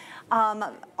one.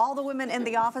 All the women in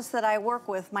the office that I work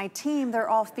with, my team, they're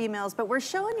all females, but we're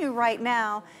showing you right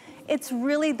now, it's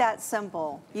really that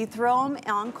simple. You throw them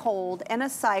on cold in a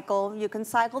cycle. You can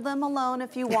cycle them alone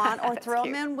if you want, or throw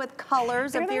them in with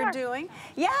colors if you're doing.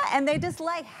 Yeah, and they just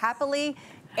like happily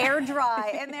air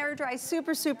dry, and they air dry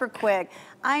super, super quick.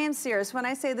 I am serious. When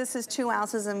I say this is 2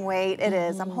 ounces in weight, it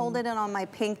is. I'm holding it on my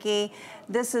pinky.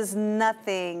 This is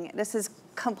nothing. This is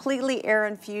completely air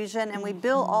infusion, and we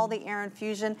build all the air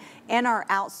infusion in our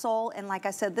outsole. And like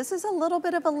I said, this is a little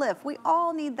bit of a lift. We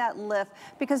all need that lift,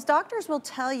 because doctors will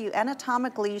tell you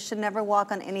anatomically you should never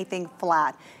walk on anything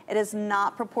flat. It is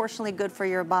not proportionally good for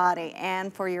your body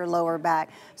and for your lower back.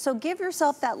 So give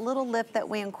yourself that little lift that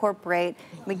we incorporate.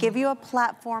 We give you a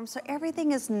platform so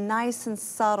everything is nice and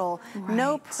subtle.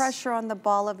 No pressure on the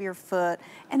ball of your foot.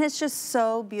 And it's just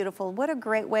so beautiful. What a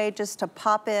great way just to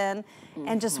pop in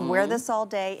and just wear this all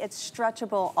day. It's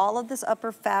stretchable. All of this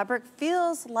upper fabric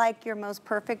feels like your most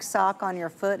perfect sock on your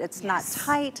foot. It's not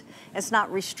tight. It's not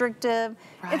restrictive.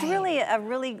 It's really a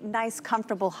really nice,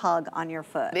 comfortable hug on your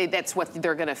foot. That's what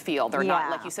they're gonna feel. They're not,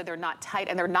 like you said, they're not tight,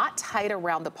 and they're not tight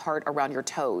around the part around your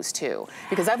toes too.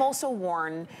 Because I've also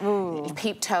worn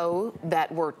peep toe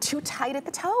that were too tight at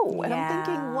the toe. And I'm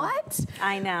thinking, what?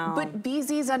 I know. But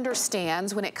BZ's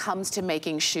understands when it comes to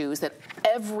making shoes that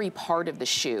every part of the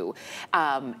shoe,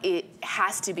 it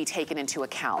has to be taken into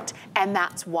account. And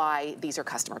that's why these are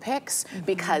customer picks,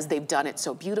 because they've done it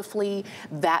so beautifully.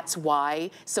 That's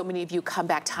why so many of you come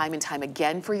back time and time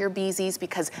again for your BZs,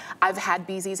 because I've had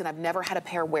BZs and I've never had a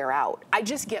pair wear out. I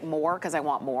just get more because I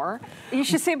want more. You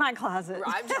should see my closet.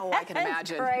 I can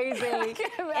imagine. It's crazy. I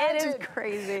can imagine. It is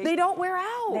crazy. They don't wear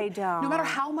out. They don't. No matter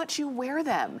how much you wear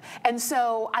them. And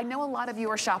so I know a lot of you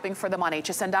are shopping for them on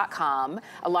hsn.com.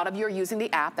 A lot of you are using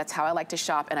the app. That's how I like to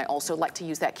shop. And I also like to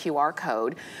use that QR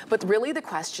code. But really the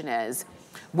question is,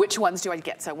 which ones do I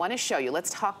get? So I want to show you.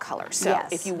 Let's talk color. So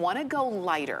if you want to go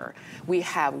lighter, we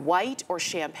have white or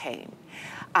champagne.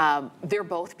 They're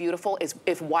both beautiful.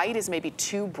 If white is maybe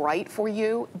too bright for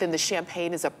you, then the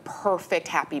champagne is a perfect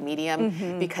happy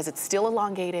medium, because it's still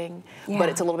elongating, but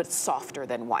it's a little bit softer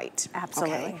than white.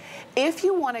 Absolutely. Okay? If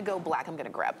you want to go black, I'm going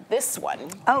to grab this one.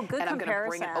 Oh, good and I'm going to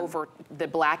bring comparison. it over the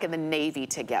black and the navy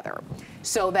together,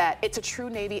 so that it's a true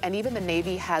navy, and even the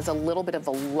navy has a little bit of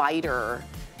a lighter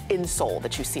insole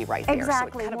that you see right there.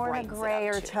 Exactly, so it more in a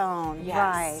grayer tone. Yes.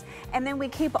 Right. And then we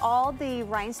keep all the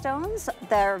rhinestones.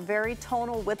 They're very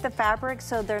tonal with the fabric,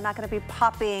 so they're not going to be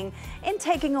popping and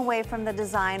taking away from the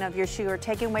design of your shoe, or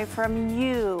taking away from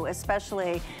you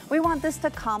especially. We want this to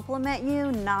complement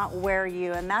you, not wear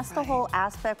you. And that's the whole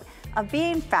aspect of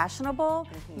being fashionable.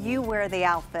 You wear the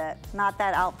outfit, not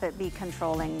that outfit be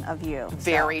controlling of you.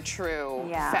 Very true.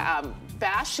 Yeah.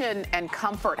 Fashion and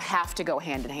comfort have to go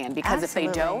hand in hand, because if they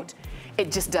don't,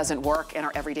 it just doesn't work in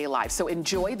our everyday lives. So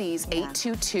enjoy these.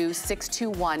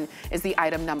 822-621 is the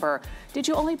item number. Did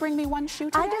you only bring me one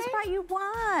shoe today? I just brought you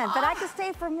one, but I can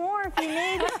stay for more if you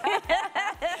need.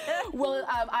 Well,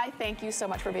 I thank you so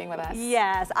much for being with us.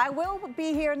 Yes, I will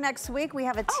be here next week. We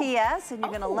have a TS, and you're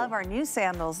going to love our new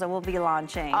sandals that we'll be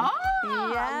launching. A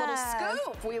little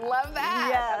scoop. We love that.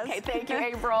 Yes. Okay, thank you,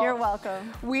 April. You're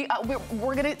welcome. We're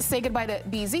going to say goodbye to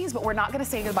BZs, but we're not going to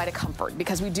say goodbye to comfort,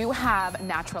 because we do have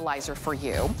Naturalizer for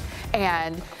you.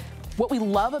 And what we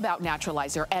love about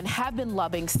Naturalizer, and have been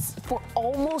loving for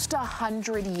almost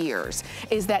 100 years,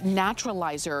 is that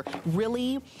Naturalizer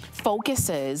really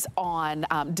focuses on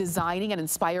designing and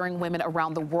inspiring women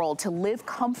around the world to live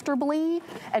comfortably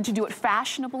and to do it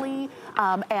fashionably.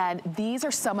 And these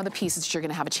are some of the pieces that you're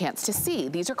gonna have a chance to see.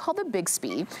 These are called the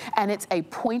Bixby, and it's a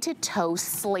pointed toe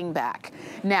slingback.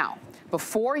 Now,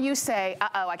 before you say,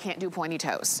 uh-oh, I can't do pointy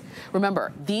toes.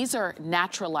 Remember, these are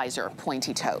naturalizer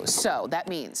pointy toes. So that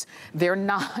means they're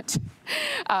not,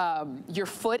 your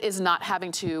foot is not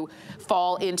having to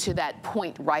fall into that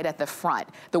point right at the front.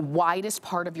 The widest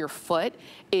part of your foot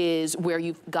is where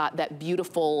you've got that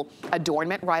beautiful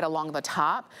adornment right along the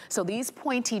top. So these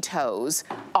pointy toes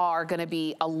are gonna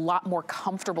be a lot more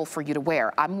comfortable for you to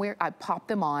wear. I pop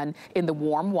them on in the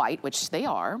warm white, which they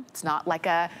are. It's not like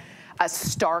a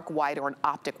stark white or an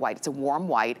optic white. It's a warm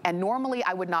white. And normally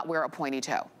I would not wear a pointy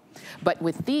toe. But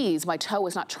with these, my toe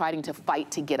is not trying to fight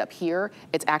to get up here.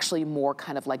 It's actually more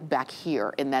kind of like back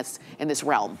here in this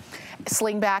realm.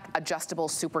 Slingback, adjustable,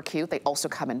 super cute. They also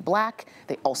come in black.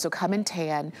 They also come in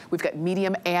tan. We've got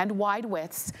medium and wide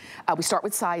widths. We start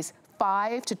with size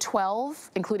 5 to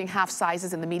 12, including half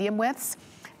sizes in the medium widths,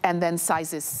 and then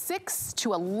sizes 6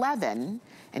 to 11,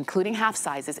 including half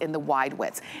sizes in the wide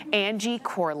widths. Angie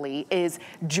Corley is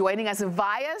joining us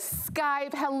via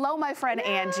Skype. Hello, my friend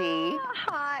Angie.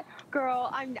 Hi, girl.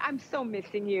 I'm so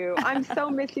missing you. I'm so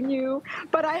missing you.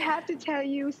 But I have to tell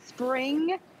you,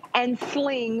 spring and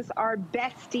slings are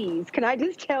besties. Can I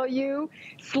just tell you,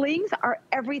 slings are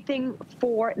everything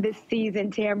for this season,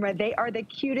 Tamara. They are the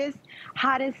cutest,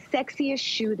 hottest, sexiest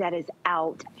shoe that is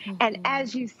out. And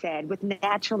as you said, with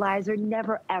Naturalizer,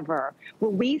 never ever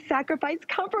will we sacrifice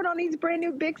comfort on these brand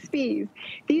new Bixby's.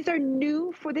 These are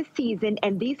new for the season,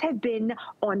 and these have been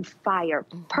on fire.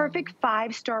 Perfect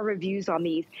 5-star reviews on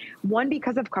these. 1,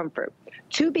 because of comfort.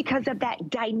 2, because of that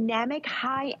dynamic,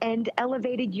 high-end,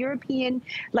 elevated European,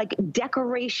 like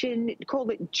decoration, call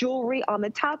it jewelry on the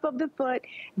top of the foot.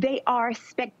 They are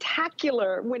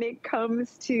spectacular when it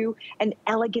comes to an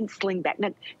elegant slingback.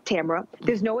 Now, Tamara,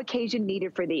 there's no occasion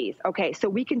needed for these. Okay, so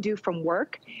we can do from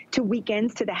work to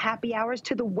weekends to the happy hours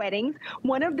to the weddings.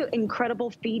 One of the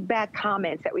incredible feedback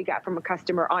comments that we got from a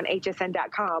customer on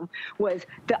hsn.com was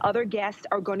the other guests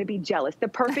are going to be jealous. The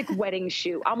perfect wedding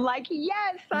shoe. I'm like,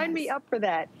 yes, sign me up for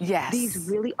that. Yes. These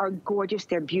really are gorgeous.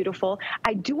 They're beautiful.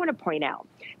 I do want to point out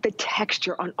the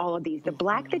texture on all of these. The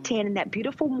black, the tan, and that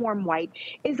beautiful warm white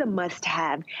is a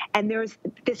must-have. And there's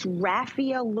this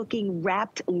raffia-looking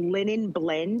wrapped linen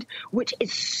blend, which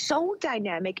is so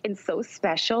dynamic and so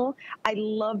special. I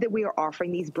love that we are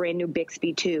offering these brand new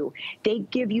Bixby too. They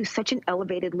give you such an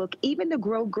elevated look. Even the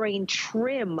grosgrain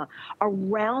trim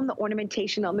around the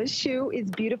ornamentation on this shoe is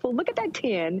beautiful. Look at that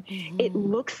tan. It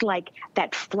looks like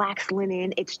that flax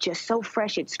linen. It's just so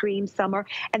fresh. It screams summer.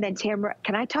 And then Tamara,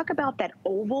 can I talk about that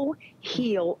oval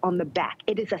heel on the back?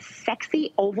 It is a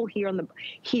sexy oval heel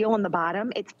on the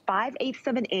bottom. It's 5/8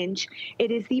 of an inch.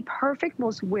 It is the perfect,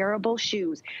 most wearable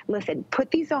shoes. Listen,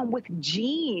 put these on with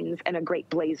jeans and a great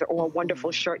blazer or a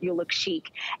wonderful shirt. You'll look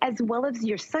chic, as well as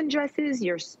your sundresses,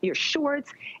 your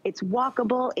shorts. It's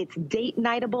walkable. It's date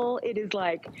nightable. It is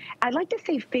like, I like to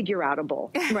say figure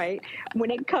outable, right?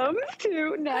 When it comes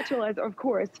to Naturalizer, of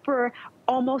course, for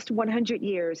almost 100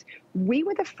 years, we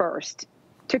were the first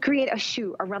to create a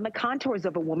shoe around the contours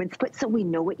of a woman's foot so we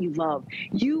know what you love.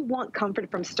 You want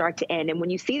comfort from start to end. And when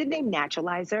you see the name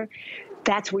Naturalizer,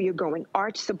 that's where you're going.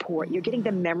 Arch support. You're getting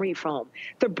the memory foam,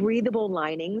 the breathable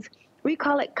linings. We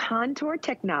call it contour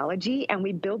technology, and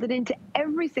we build it into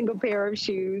every single pair of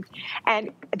shoes. And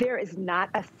there is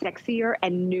not a sexier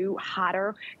and new,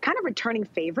 hotter, kind of returning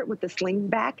favorite with the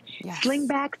slingback. Yes.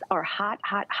 Slingbacks are hot,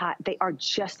 hot, hot. They are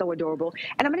just so adorable.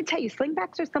 And I'm going to tell you,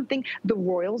 slingbacks are something the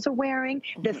royals are wearing,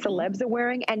 the celebs are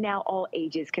wearing, and now all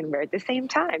ages can wear at the same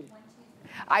time.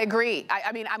 I agree.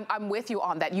 I mean, I'm with you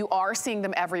on that. You are seeing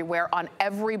them everywhere on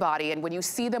everybody. And when you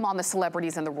see them on the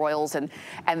celebrities and the royals and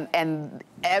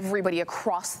everybody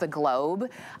across the globe,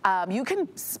 you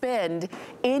can spend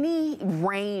any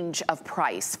range of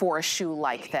price for a shoe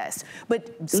like this.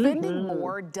 But spending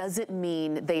more doesn't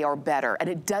mean they are better. And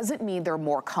it doesn't mean they're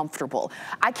more comfortable.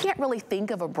 I can't really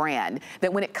think of a brand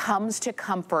that when it comes to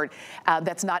comfort,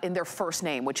 that's not in their first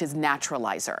name, which is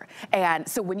Naturalizer. And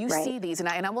so when you see these, and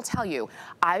I will tell you,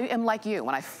 I am like you.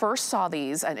 When I first saw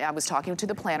these, and I was talking to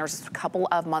the planners a couple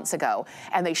of months ago,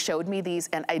 and they showed me these,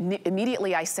 and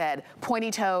immediately I said, pointy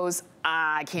toes,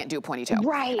 I can't do a pointy toe.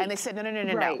 Right. And they said, no, no, no,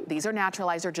 no, no. These are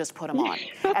Naturalizer, just put them on.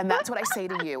 And that's what I say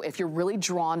to you. If you're really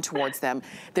drawn towards them,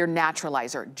 they're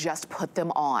Naturalizer, just put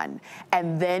them on.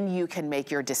 And then you can make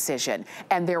your decision.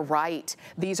 And they're right.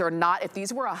 These are not, if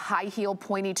these were a high heel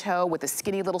pointy toe with a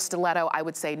skinny little stiletto, I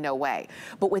would say no way.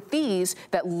 But with these,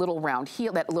 that little round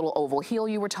heel, that little oval heel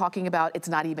you were talking about, it's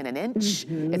not even an inch.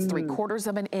 It's 3/4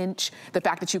 of an inch. The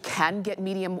fact that you can get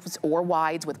mediums or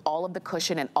wides with all of the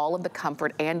cushion and all of the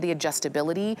comfort and the adjustability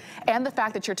adjustability, and the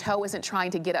fact that your toe isn't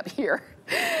trying to get up here.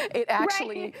 It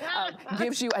actually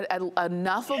gives you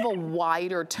enough of a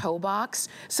wider toe box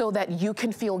so that you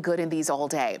can feel good in these all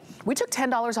day. We took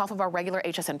 $10 off of our regular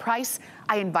HSN price.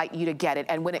 I invite you to get it.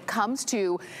 And when it comes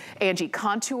to, Angie,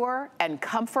 contour and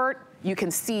comfort, you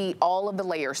can see all of the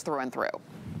layers through and through.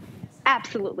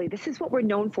 Absolutely. This is what we're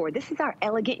known for. This is our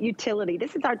elegant utility.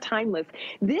 This is our timeless.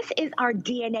 This is our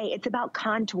DNA. It's about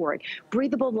contour,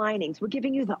 breathable linings. We're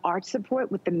giving you the arch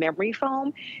support with the memory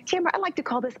foam. Tamara, I like to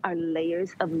call this our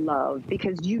layers of love,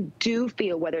 because you do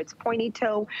feel, whether it's pointy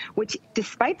toe, which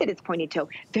despite that it's pointy toe,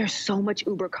 there's so much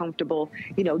uber comfortable,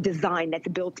 you know, design that's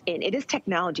built in. It is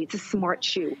technology. It's a smart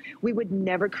shoe. We would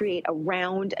never create a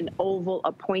round, an oval,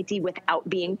 a pointy without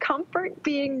being comfort,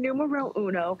 being numero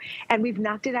uno. And we've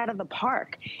knocked it out of the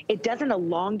park. It doesn't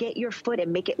elongate your foot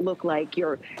and make it look like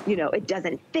you're, you know, it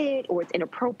doesn't fit or it's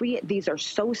inappropriate. These are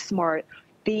so smart.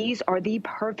 These are the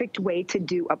perfect way to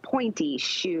do a pointy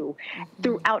shoe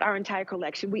throughout our entire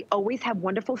collection. We always have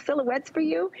wonderful silhouettes for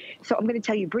you. So I'm going to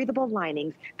tell you, breathable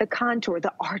linings, the contour,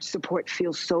 the arch support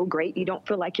feels so great. You don't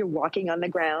feel like you're walking on the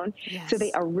ground. Yes. So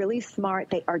they are really smart.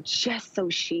 They are just so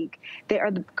chic. They are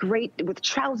great with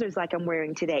trousers like I'm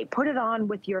wearing today. Put it on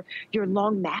with your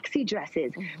long maxi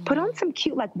dresses. Put on some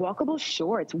cute like walkable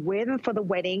shorts. Wear them for the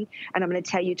wedding. And I'm going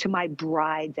to tell you, to my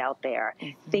brides out there,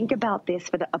 think about this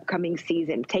for the upcoming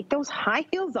season. Take those high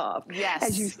heels off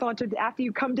as you saunter after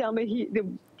you come down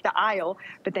the aisle,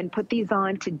 but then put these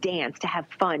on to dance, to have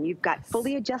fun. You've got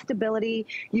fully adjustability.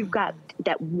 You've got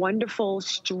that wonderful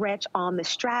stretch on the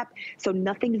strap, so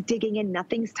nothing's digging in,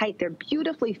 nothing's tight. They're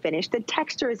beautifully finished. The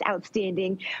texture is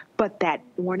outstanding, but that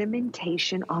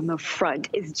ornamentation on the front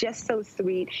is just so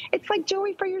sweet. It's like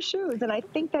jewelry for your shoes, and I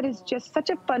think that is just such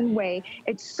a fun way.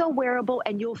 It's so wearable,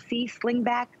 and you'll see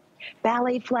slingback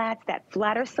ballet flats, that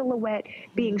flatter silhouette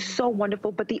being so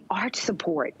wonderful, but the arch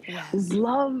support,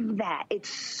 love that. It's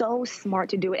so smart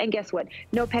to do it. And guess what?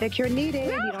 No pedicure needed.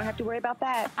 You don't have to worry about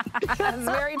that. That's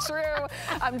very true.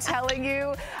 I'm telling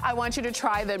you, I want you to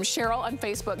try them. Cheryl on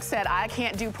Facebook said, I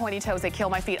can't do pointy toes. They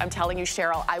kill my feet. I'm telling you,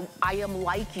 Cheryl, I am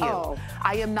like you.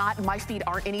 I am not, my feet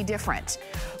aren't any different.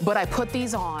 But I put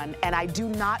these on and I do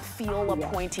not feel a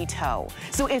pointy toe.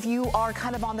 So if you are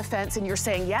kind of on the fence and you're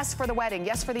saying yes for the wedding,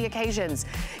 yes for the occasions,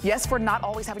 yes for not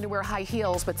always having to wear high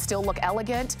heels but still look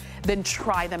elegant, then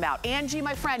try them out. Angie,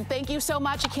 my friend, thank you so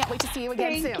much. I can't wait to see you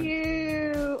again soon. Thank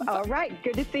you. All right,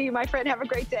 good to see you, my friend. Have a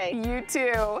great day. You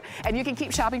too. And you can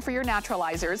keep shopping for your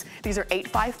naturalizers. These are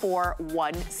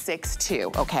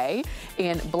 854162, okay?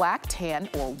 In black, tan,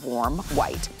 or warm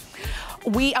white.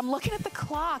 I'm looking at the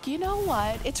clock. You know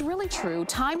what? It's really true.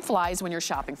 Time flies when you're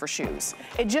shopping for shoes.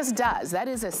 It just does. That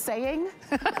is a saying,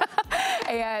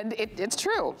 and it's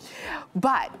true.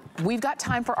 But we've got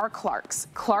time for our Clarks.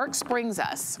 Clarks brings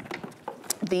us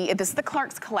this is the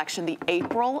Clarks collection, the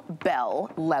April Bell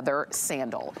leather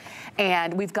sandal.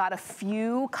 And we've got a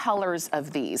few colors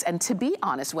of these. And to be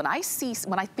honest, when I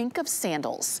think of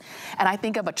sandals and I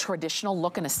think of a traditional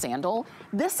look in a sandal,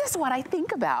 this is what I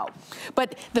think about.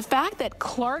 But the fact that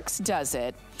Clarks does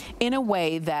it in a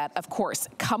way that, of course,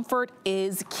 comfort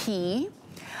is key.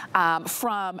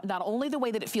 From not only the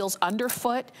way that it feels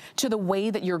underfoot to the way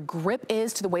that your grip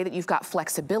is to the way that you've got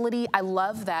flexibility. I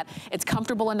love that it's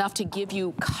comfortable enough to give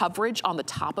you coverage on the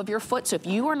top of your foot. So if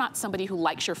you are not somebody who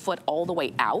likes your foot all the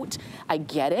way out, I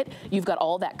get it. You've got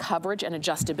all that coverage and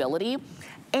adjustability.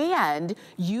 And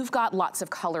you've got lots of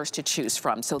colors to choose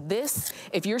from. So this,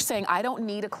 if you're saying, I don't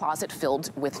need a closet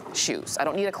filled with shoes, I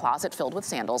don't need a closet filled with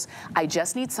sandals, I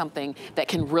just need something that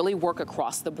can really work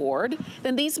across the board,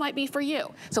 then these might be for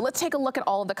you. So let's take a look at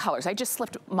all of the colors. I just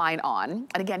slipped mine on.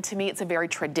 And again, to me, it's a very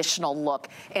traditional look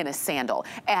in a sandal.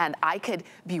 And I could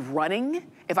be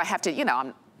running if I have to, you know,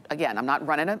 I'm not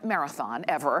running a marathon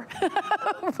ever,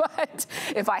 but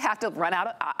if I have to run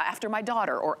out after my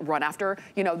daughter or run after,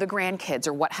 you know, the grandkids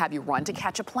or what have you, run to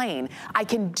catch a plane, I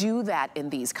can do that in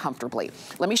these comfortably.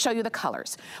 Let me show you the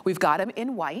colors. We've got them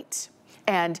in white.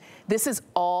 And this is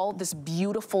all this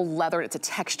beautiful leather. It's a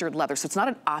textured leather, so it's not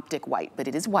an optic white, but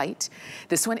it is white.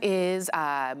 This one is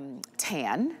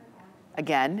tan.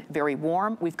 Again, very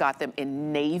warm. We've got them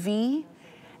in navy.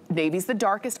 Navy's the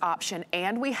darkest option,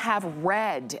 and we have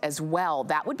red as well.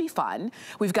 That would be fun.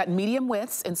 We've got medium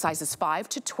widths in sizes 5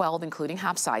 to 12, including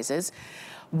half sizes.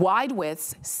 Wide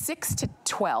widths 6 to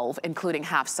 12, including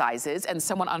half sizes. And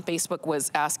someone on Facebook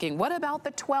was asking, what about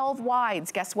the 12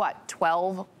 wides? Guess what?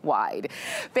 12 wide.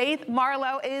 Faith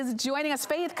Marlowe is joining us.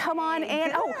 Faith, come on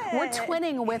in. Oh, we're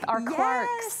twinning with our Clarks.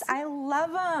 Yes, I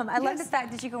love them. I love the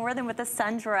fact that you can wear them with a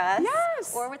sundress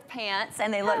or with pants,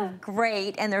 and they look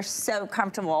great, and they're so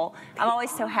comfortable. I'm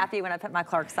always so happy when I put my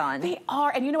Clarks on. They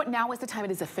are, and you know what? Now is the time.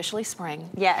 It is officially spring.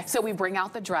 Yes. So we bring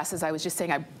out the dresses. I was just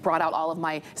saying, I brought out all of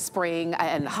my spring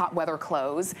and hot weather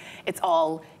clothes. It's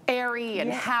all airy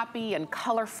and happy and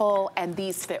colorful, and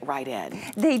these fit right in.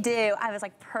 They do. I was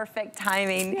like perfect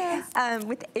timing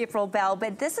with April Bell,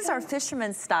 but this is our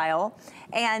fisherman style.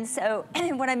 And so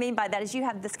what I mean by that is you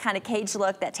have this kind of cage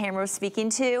look that Tamara was speaking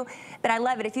to, but I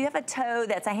love it. If you have a toe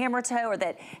that's a hammer toe or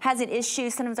that has an issue,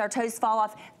 sometimes our toes fall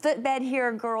off. Footbed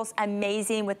here, girls,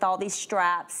 amazing with all these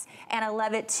straps. And I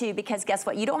love it too because guess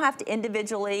what? You don't have to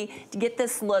individually get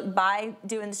this look by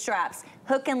doing the straps.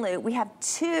 Hook and loop, we have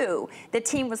two. The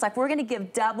team was like, we're gonna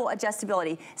give double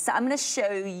adjustability. So I'm gonna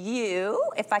show you,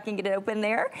 if I can get it open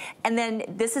there. And then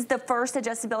this is the first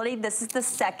adjustability, this is the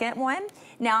second one.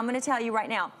 Now I'm gonna tell you right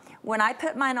now, when I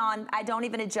put mine on, I don't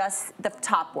even adjust the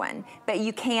top one, but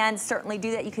you can certainly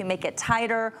do that. You can make it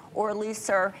tighter or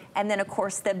looser. And then of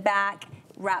course the back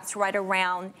wraps right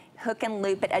around, hook and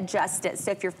loop it, adjust it.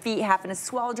 So if your feet happen to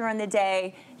swell during the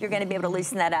day, you're gonna be able to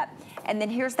loosen that up. And then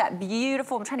here's that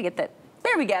beautiful, I'm trying to get that,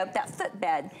 there we go, that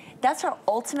footbed. That's our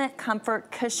ultimate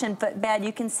comfort cushion footbed.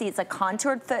 You can see it's a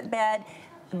contoured footbed,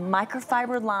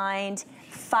 microfiber lined,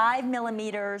 5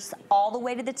 millimeters all the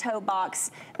way to the toe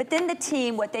box. But then the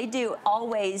team, what they do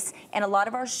always in a lot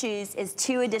of our shoes is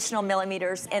 2 additional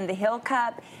millimeters in the heel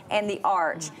cup and the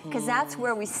arch, because that's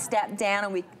where we step down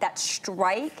and that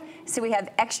strike. So we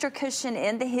have extra cushion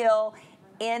in the heel,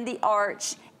 in the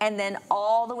arch, and then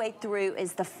all the way through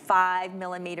is the 5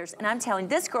 millimeters. And I'm telling you,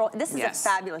 this girl, this is a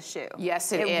fabulous shoe.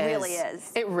 Yes, it is. It really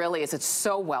is. It really is. It's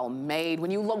so well made.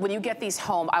 When you get these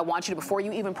home, I want you to, before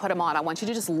you even put them on, I want you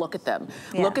to just look at them.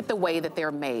 Look at the way that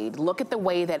they're made. Look at the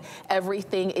way that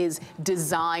everything is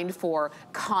designed for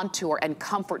contour and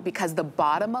comfort, because the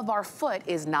bottom of our foot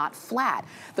is not flat.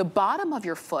 The bottom of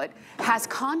your foot has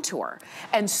contour,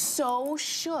 and so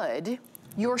should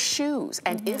your shoes.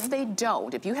 And if they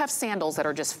don't, if you have sandals that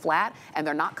are just flat and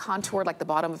they're not contoured like the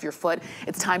bottom of your foot,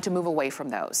 it's time to move away from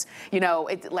those. You know,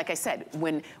 like I said,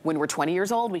 when we're 20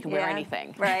 years old, we can wear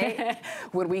anything. Right.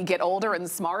 When we get older and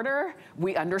smarter,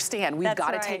 we understand we've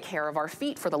got to take care of our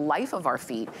feet for the life of our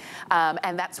feet.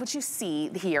 And that's what you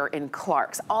see here in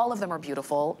Clarks. All of them are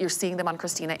beautiful. You're seeing them on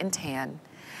Christina in tan,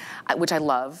 which I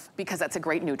love because that's a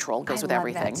great neutral, goes with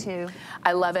everything. I love that too.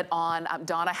 I love it on,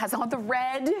 Donna has on the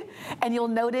red, and you'll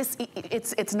notice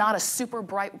it's not a super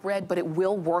bright red, but it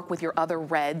will work with your other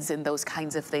reds and those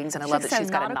kinds of things, and I love that she's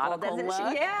got a nautical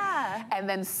look. Yeah. And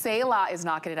then Selah is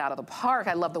knocking it out of the park.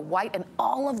 I love the white and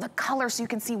all of the colors, so you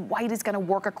can see white is gonna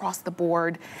work across the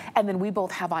board, and then we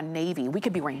both have on navy. We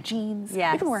could be wearing jeans, we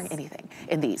could be wearing anything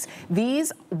in these.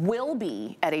 These will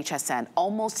be at HSN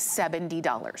almost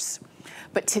 $70.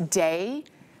 But today,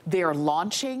 they're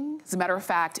launching. As a matter of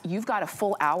fact, you've got a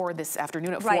full hour this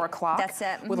afternoon at 4 o'clock. That's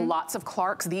it. With lots of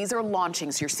Clarks. These are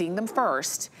launching, so you're seeing them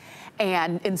first.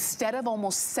 And instead of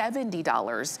almost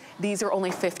 $70, these are only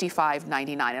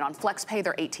 $55.99. And on FlexPay,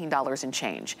 they're $18 and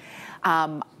change.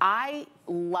 I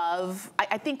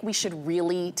think we should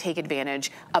really take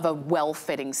advantage of a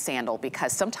well-fitting sandal,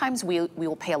 because sometimes we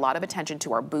will pay a lot of attention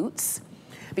to our boots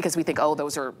because we think, oh,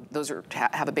 those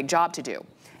have a big job to do.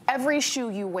 Every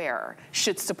shoe you wear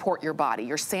should support your body.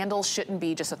 Your sandals shouldn't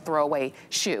be just a throwaway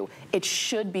shoe. It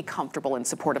should be comfortable and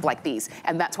supportive like these.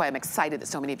 And that's why I'm excited that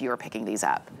so many of you are picking these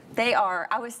up. They are.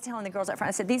 I was telling the girls up front,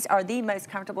 I said, these are the most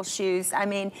comfortable shoes. I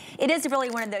mean, it is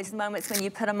really one of those moments when you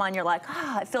put them on, you're like,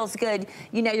 oh, it feels good.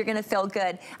 You know you're gonna feel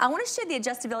good. I wanna show the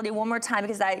adjustability one more time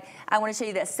because I wanna show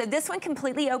you this. So this one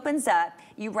completely opens up.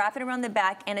 You wrap it around the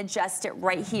back and adjust it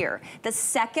right here. The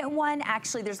second one,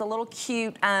 actually, there's a little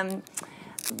cute,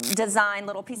 design,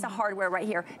 little piece of hardware right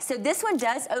here. So this one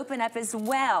does open up as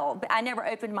well, but I never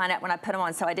opened mine up when I put them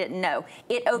on, so I didn't know.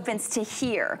 It opens to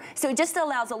here. So it just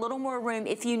allows a little more room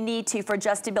if you need to for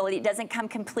adjustability. It doesn't come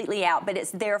completely out, but it's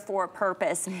there for a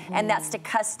purpose, and that's to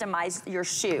customize your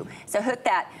shoe. So hook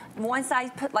that. Once I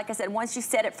put, like I said, once you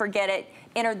set it, forget it,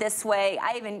 enter this way.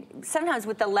 I even, sometimes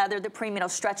with the leather, the premium will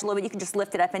stretch a little bit. You can just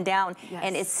lift it up and down,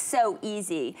 and it's so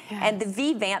easy. And the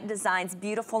V-Vamp design's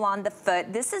beautiful on the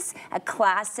foot. This is a classic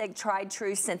classic, tried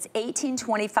true since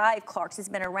 1825. Clark's has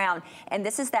been around, and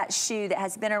this is that shoe that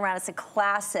has been around. It's a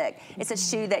classic. It's a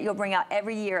shoe that you'll bring out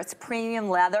every year. It's premium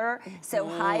leather, so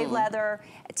high leather,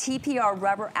 TPR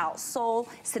rubber outsole,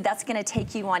 so that's going to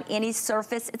take you on any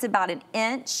surface. It's about an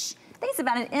inch. I think it's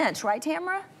about an inch, right,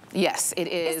 Tamara? Yes, it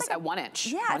is like a 1 inch.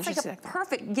 Yeah, it's like a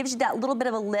perfect, gives you that little bit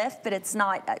of a lift, but it's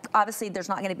not, obviously there's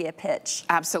not gonna be a pitch.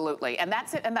 Absolutely, and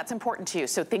that's it, and that's important too.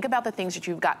 So think about the things that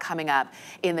you've got coming up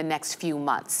in the next few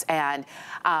months. And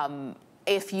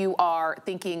if you are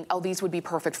thinking, oh, these would be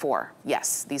perfect for,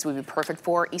 yes, these would be perfect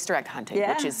for Easter egg hunting,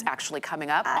 which is actually coming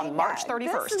up on March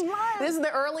 31st. This is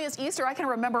the earliest Easter I can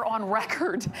remember on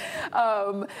record.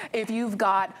 If you've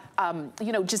got,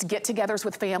 you know, just get-togethers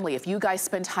with family, if you guys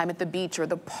spend time at the beach or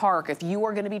the park, if you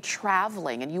are going to be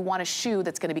traveling and you want a shoe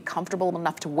that's going to be comfortable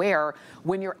enough to wear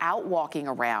when you're out walking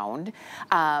around,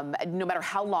 no matter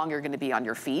how long you're going to be on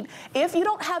your feet. If you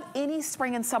don't have any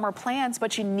spring and summer plans,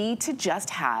 but you need to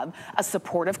just have a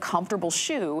supportive, comfortable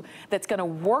shoe that's going to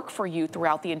work for you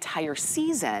throughout the entire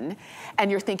season,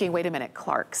 and you're thinking, wait a minute,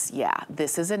 Clark's, yeah,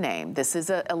 this is a name, this is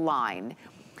a line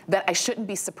that I shouldn't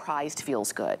be surprised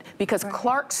feels good, because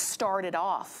Clark's started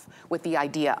off with the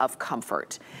idea of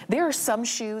comfort. There are some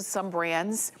shoes, some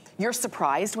brands, you're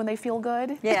surprised when they feel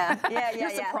good. Yeah, You're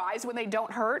surprised when they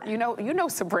don't hurt. You know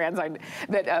some brands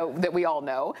that we all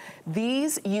know.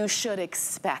 These, you should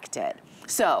expect it.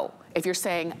 So if you're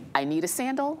saying, I need a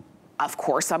sandal, of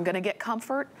course I'm gonna get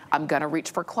comfort. I'm gonna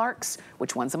reach for Clark's.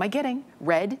 Which ones am I getting?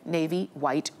 Red, navy,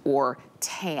 white, or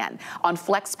tan. On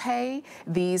FlexPay,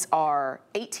 these are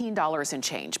 $18 and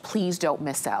change. Please don't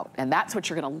miss out. And that's what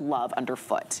you're gonna love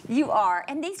underfoot. You are,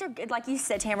 and these are, like you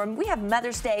said, Tamara, we have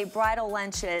Mother's Day, bridal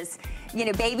lunches, you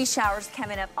know, baby showers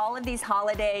coming up, all of these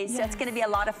holidays, so it's gonna be a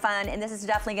lot of fun, and this is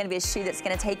definitely gonna be a shoe that's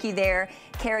gonna take you there,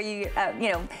 carry you,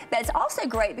 you know, but it's also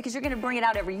great because you're gonna bring it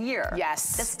out every year.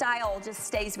 Yes. The style just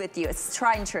stays with you. It's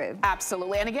tried and true.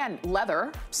 Absolutely, and again,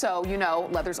 leather, so you know,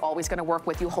 leather's always gonna work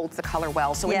with you, holds the color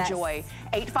well, so enjoy.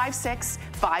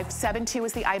 856-572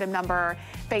 is the item number.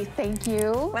 Faith, thank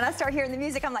you. When I start hearing the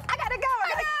music, I'm like, I gotta go.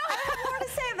 I have more to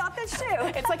say about this shoe.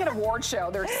 It's like an award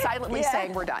show. They're silently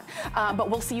saying we're done. But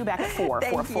we'll see you back at 4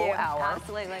 for a full hour.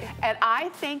 Absolutely. And I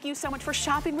thank you so much for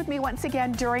shopping with me once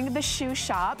again during the shoe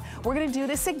shop. We're gonna do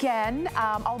this again.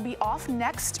 I'll be off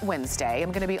next Wednesday.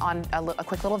 I'm gonna be on a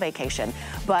quick little vacation.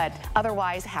 But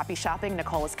otherwise, happy shopping.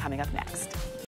 Nicole is coming up next.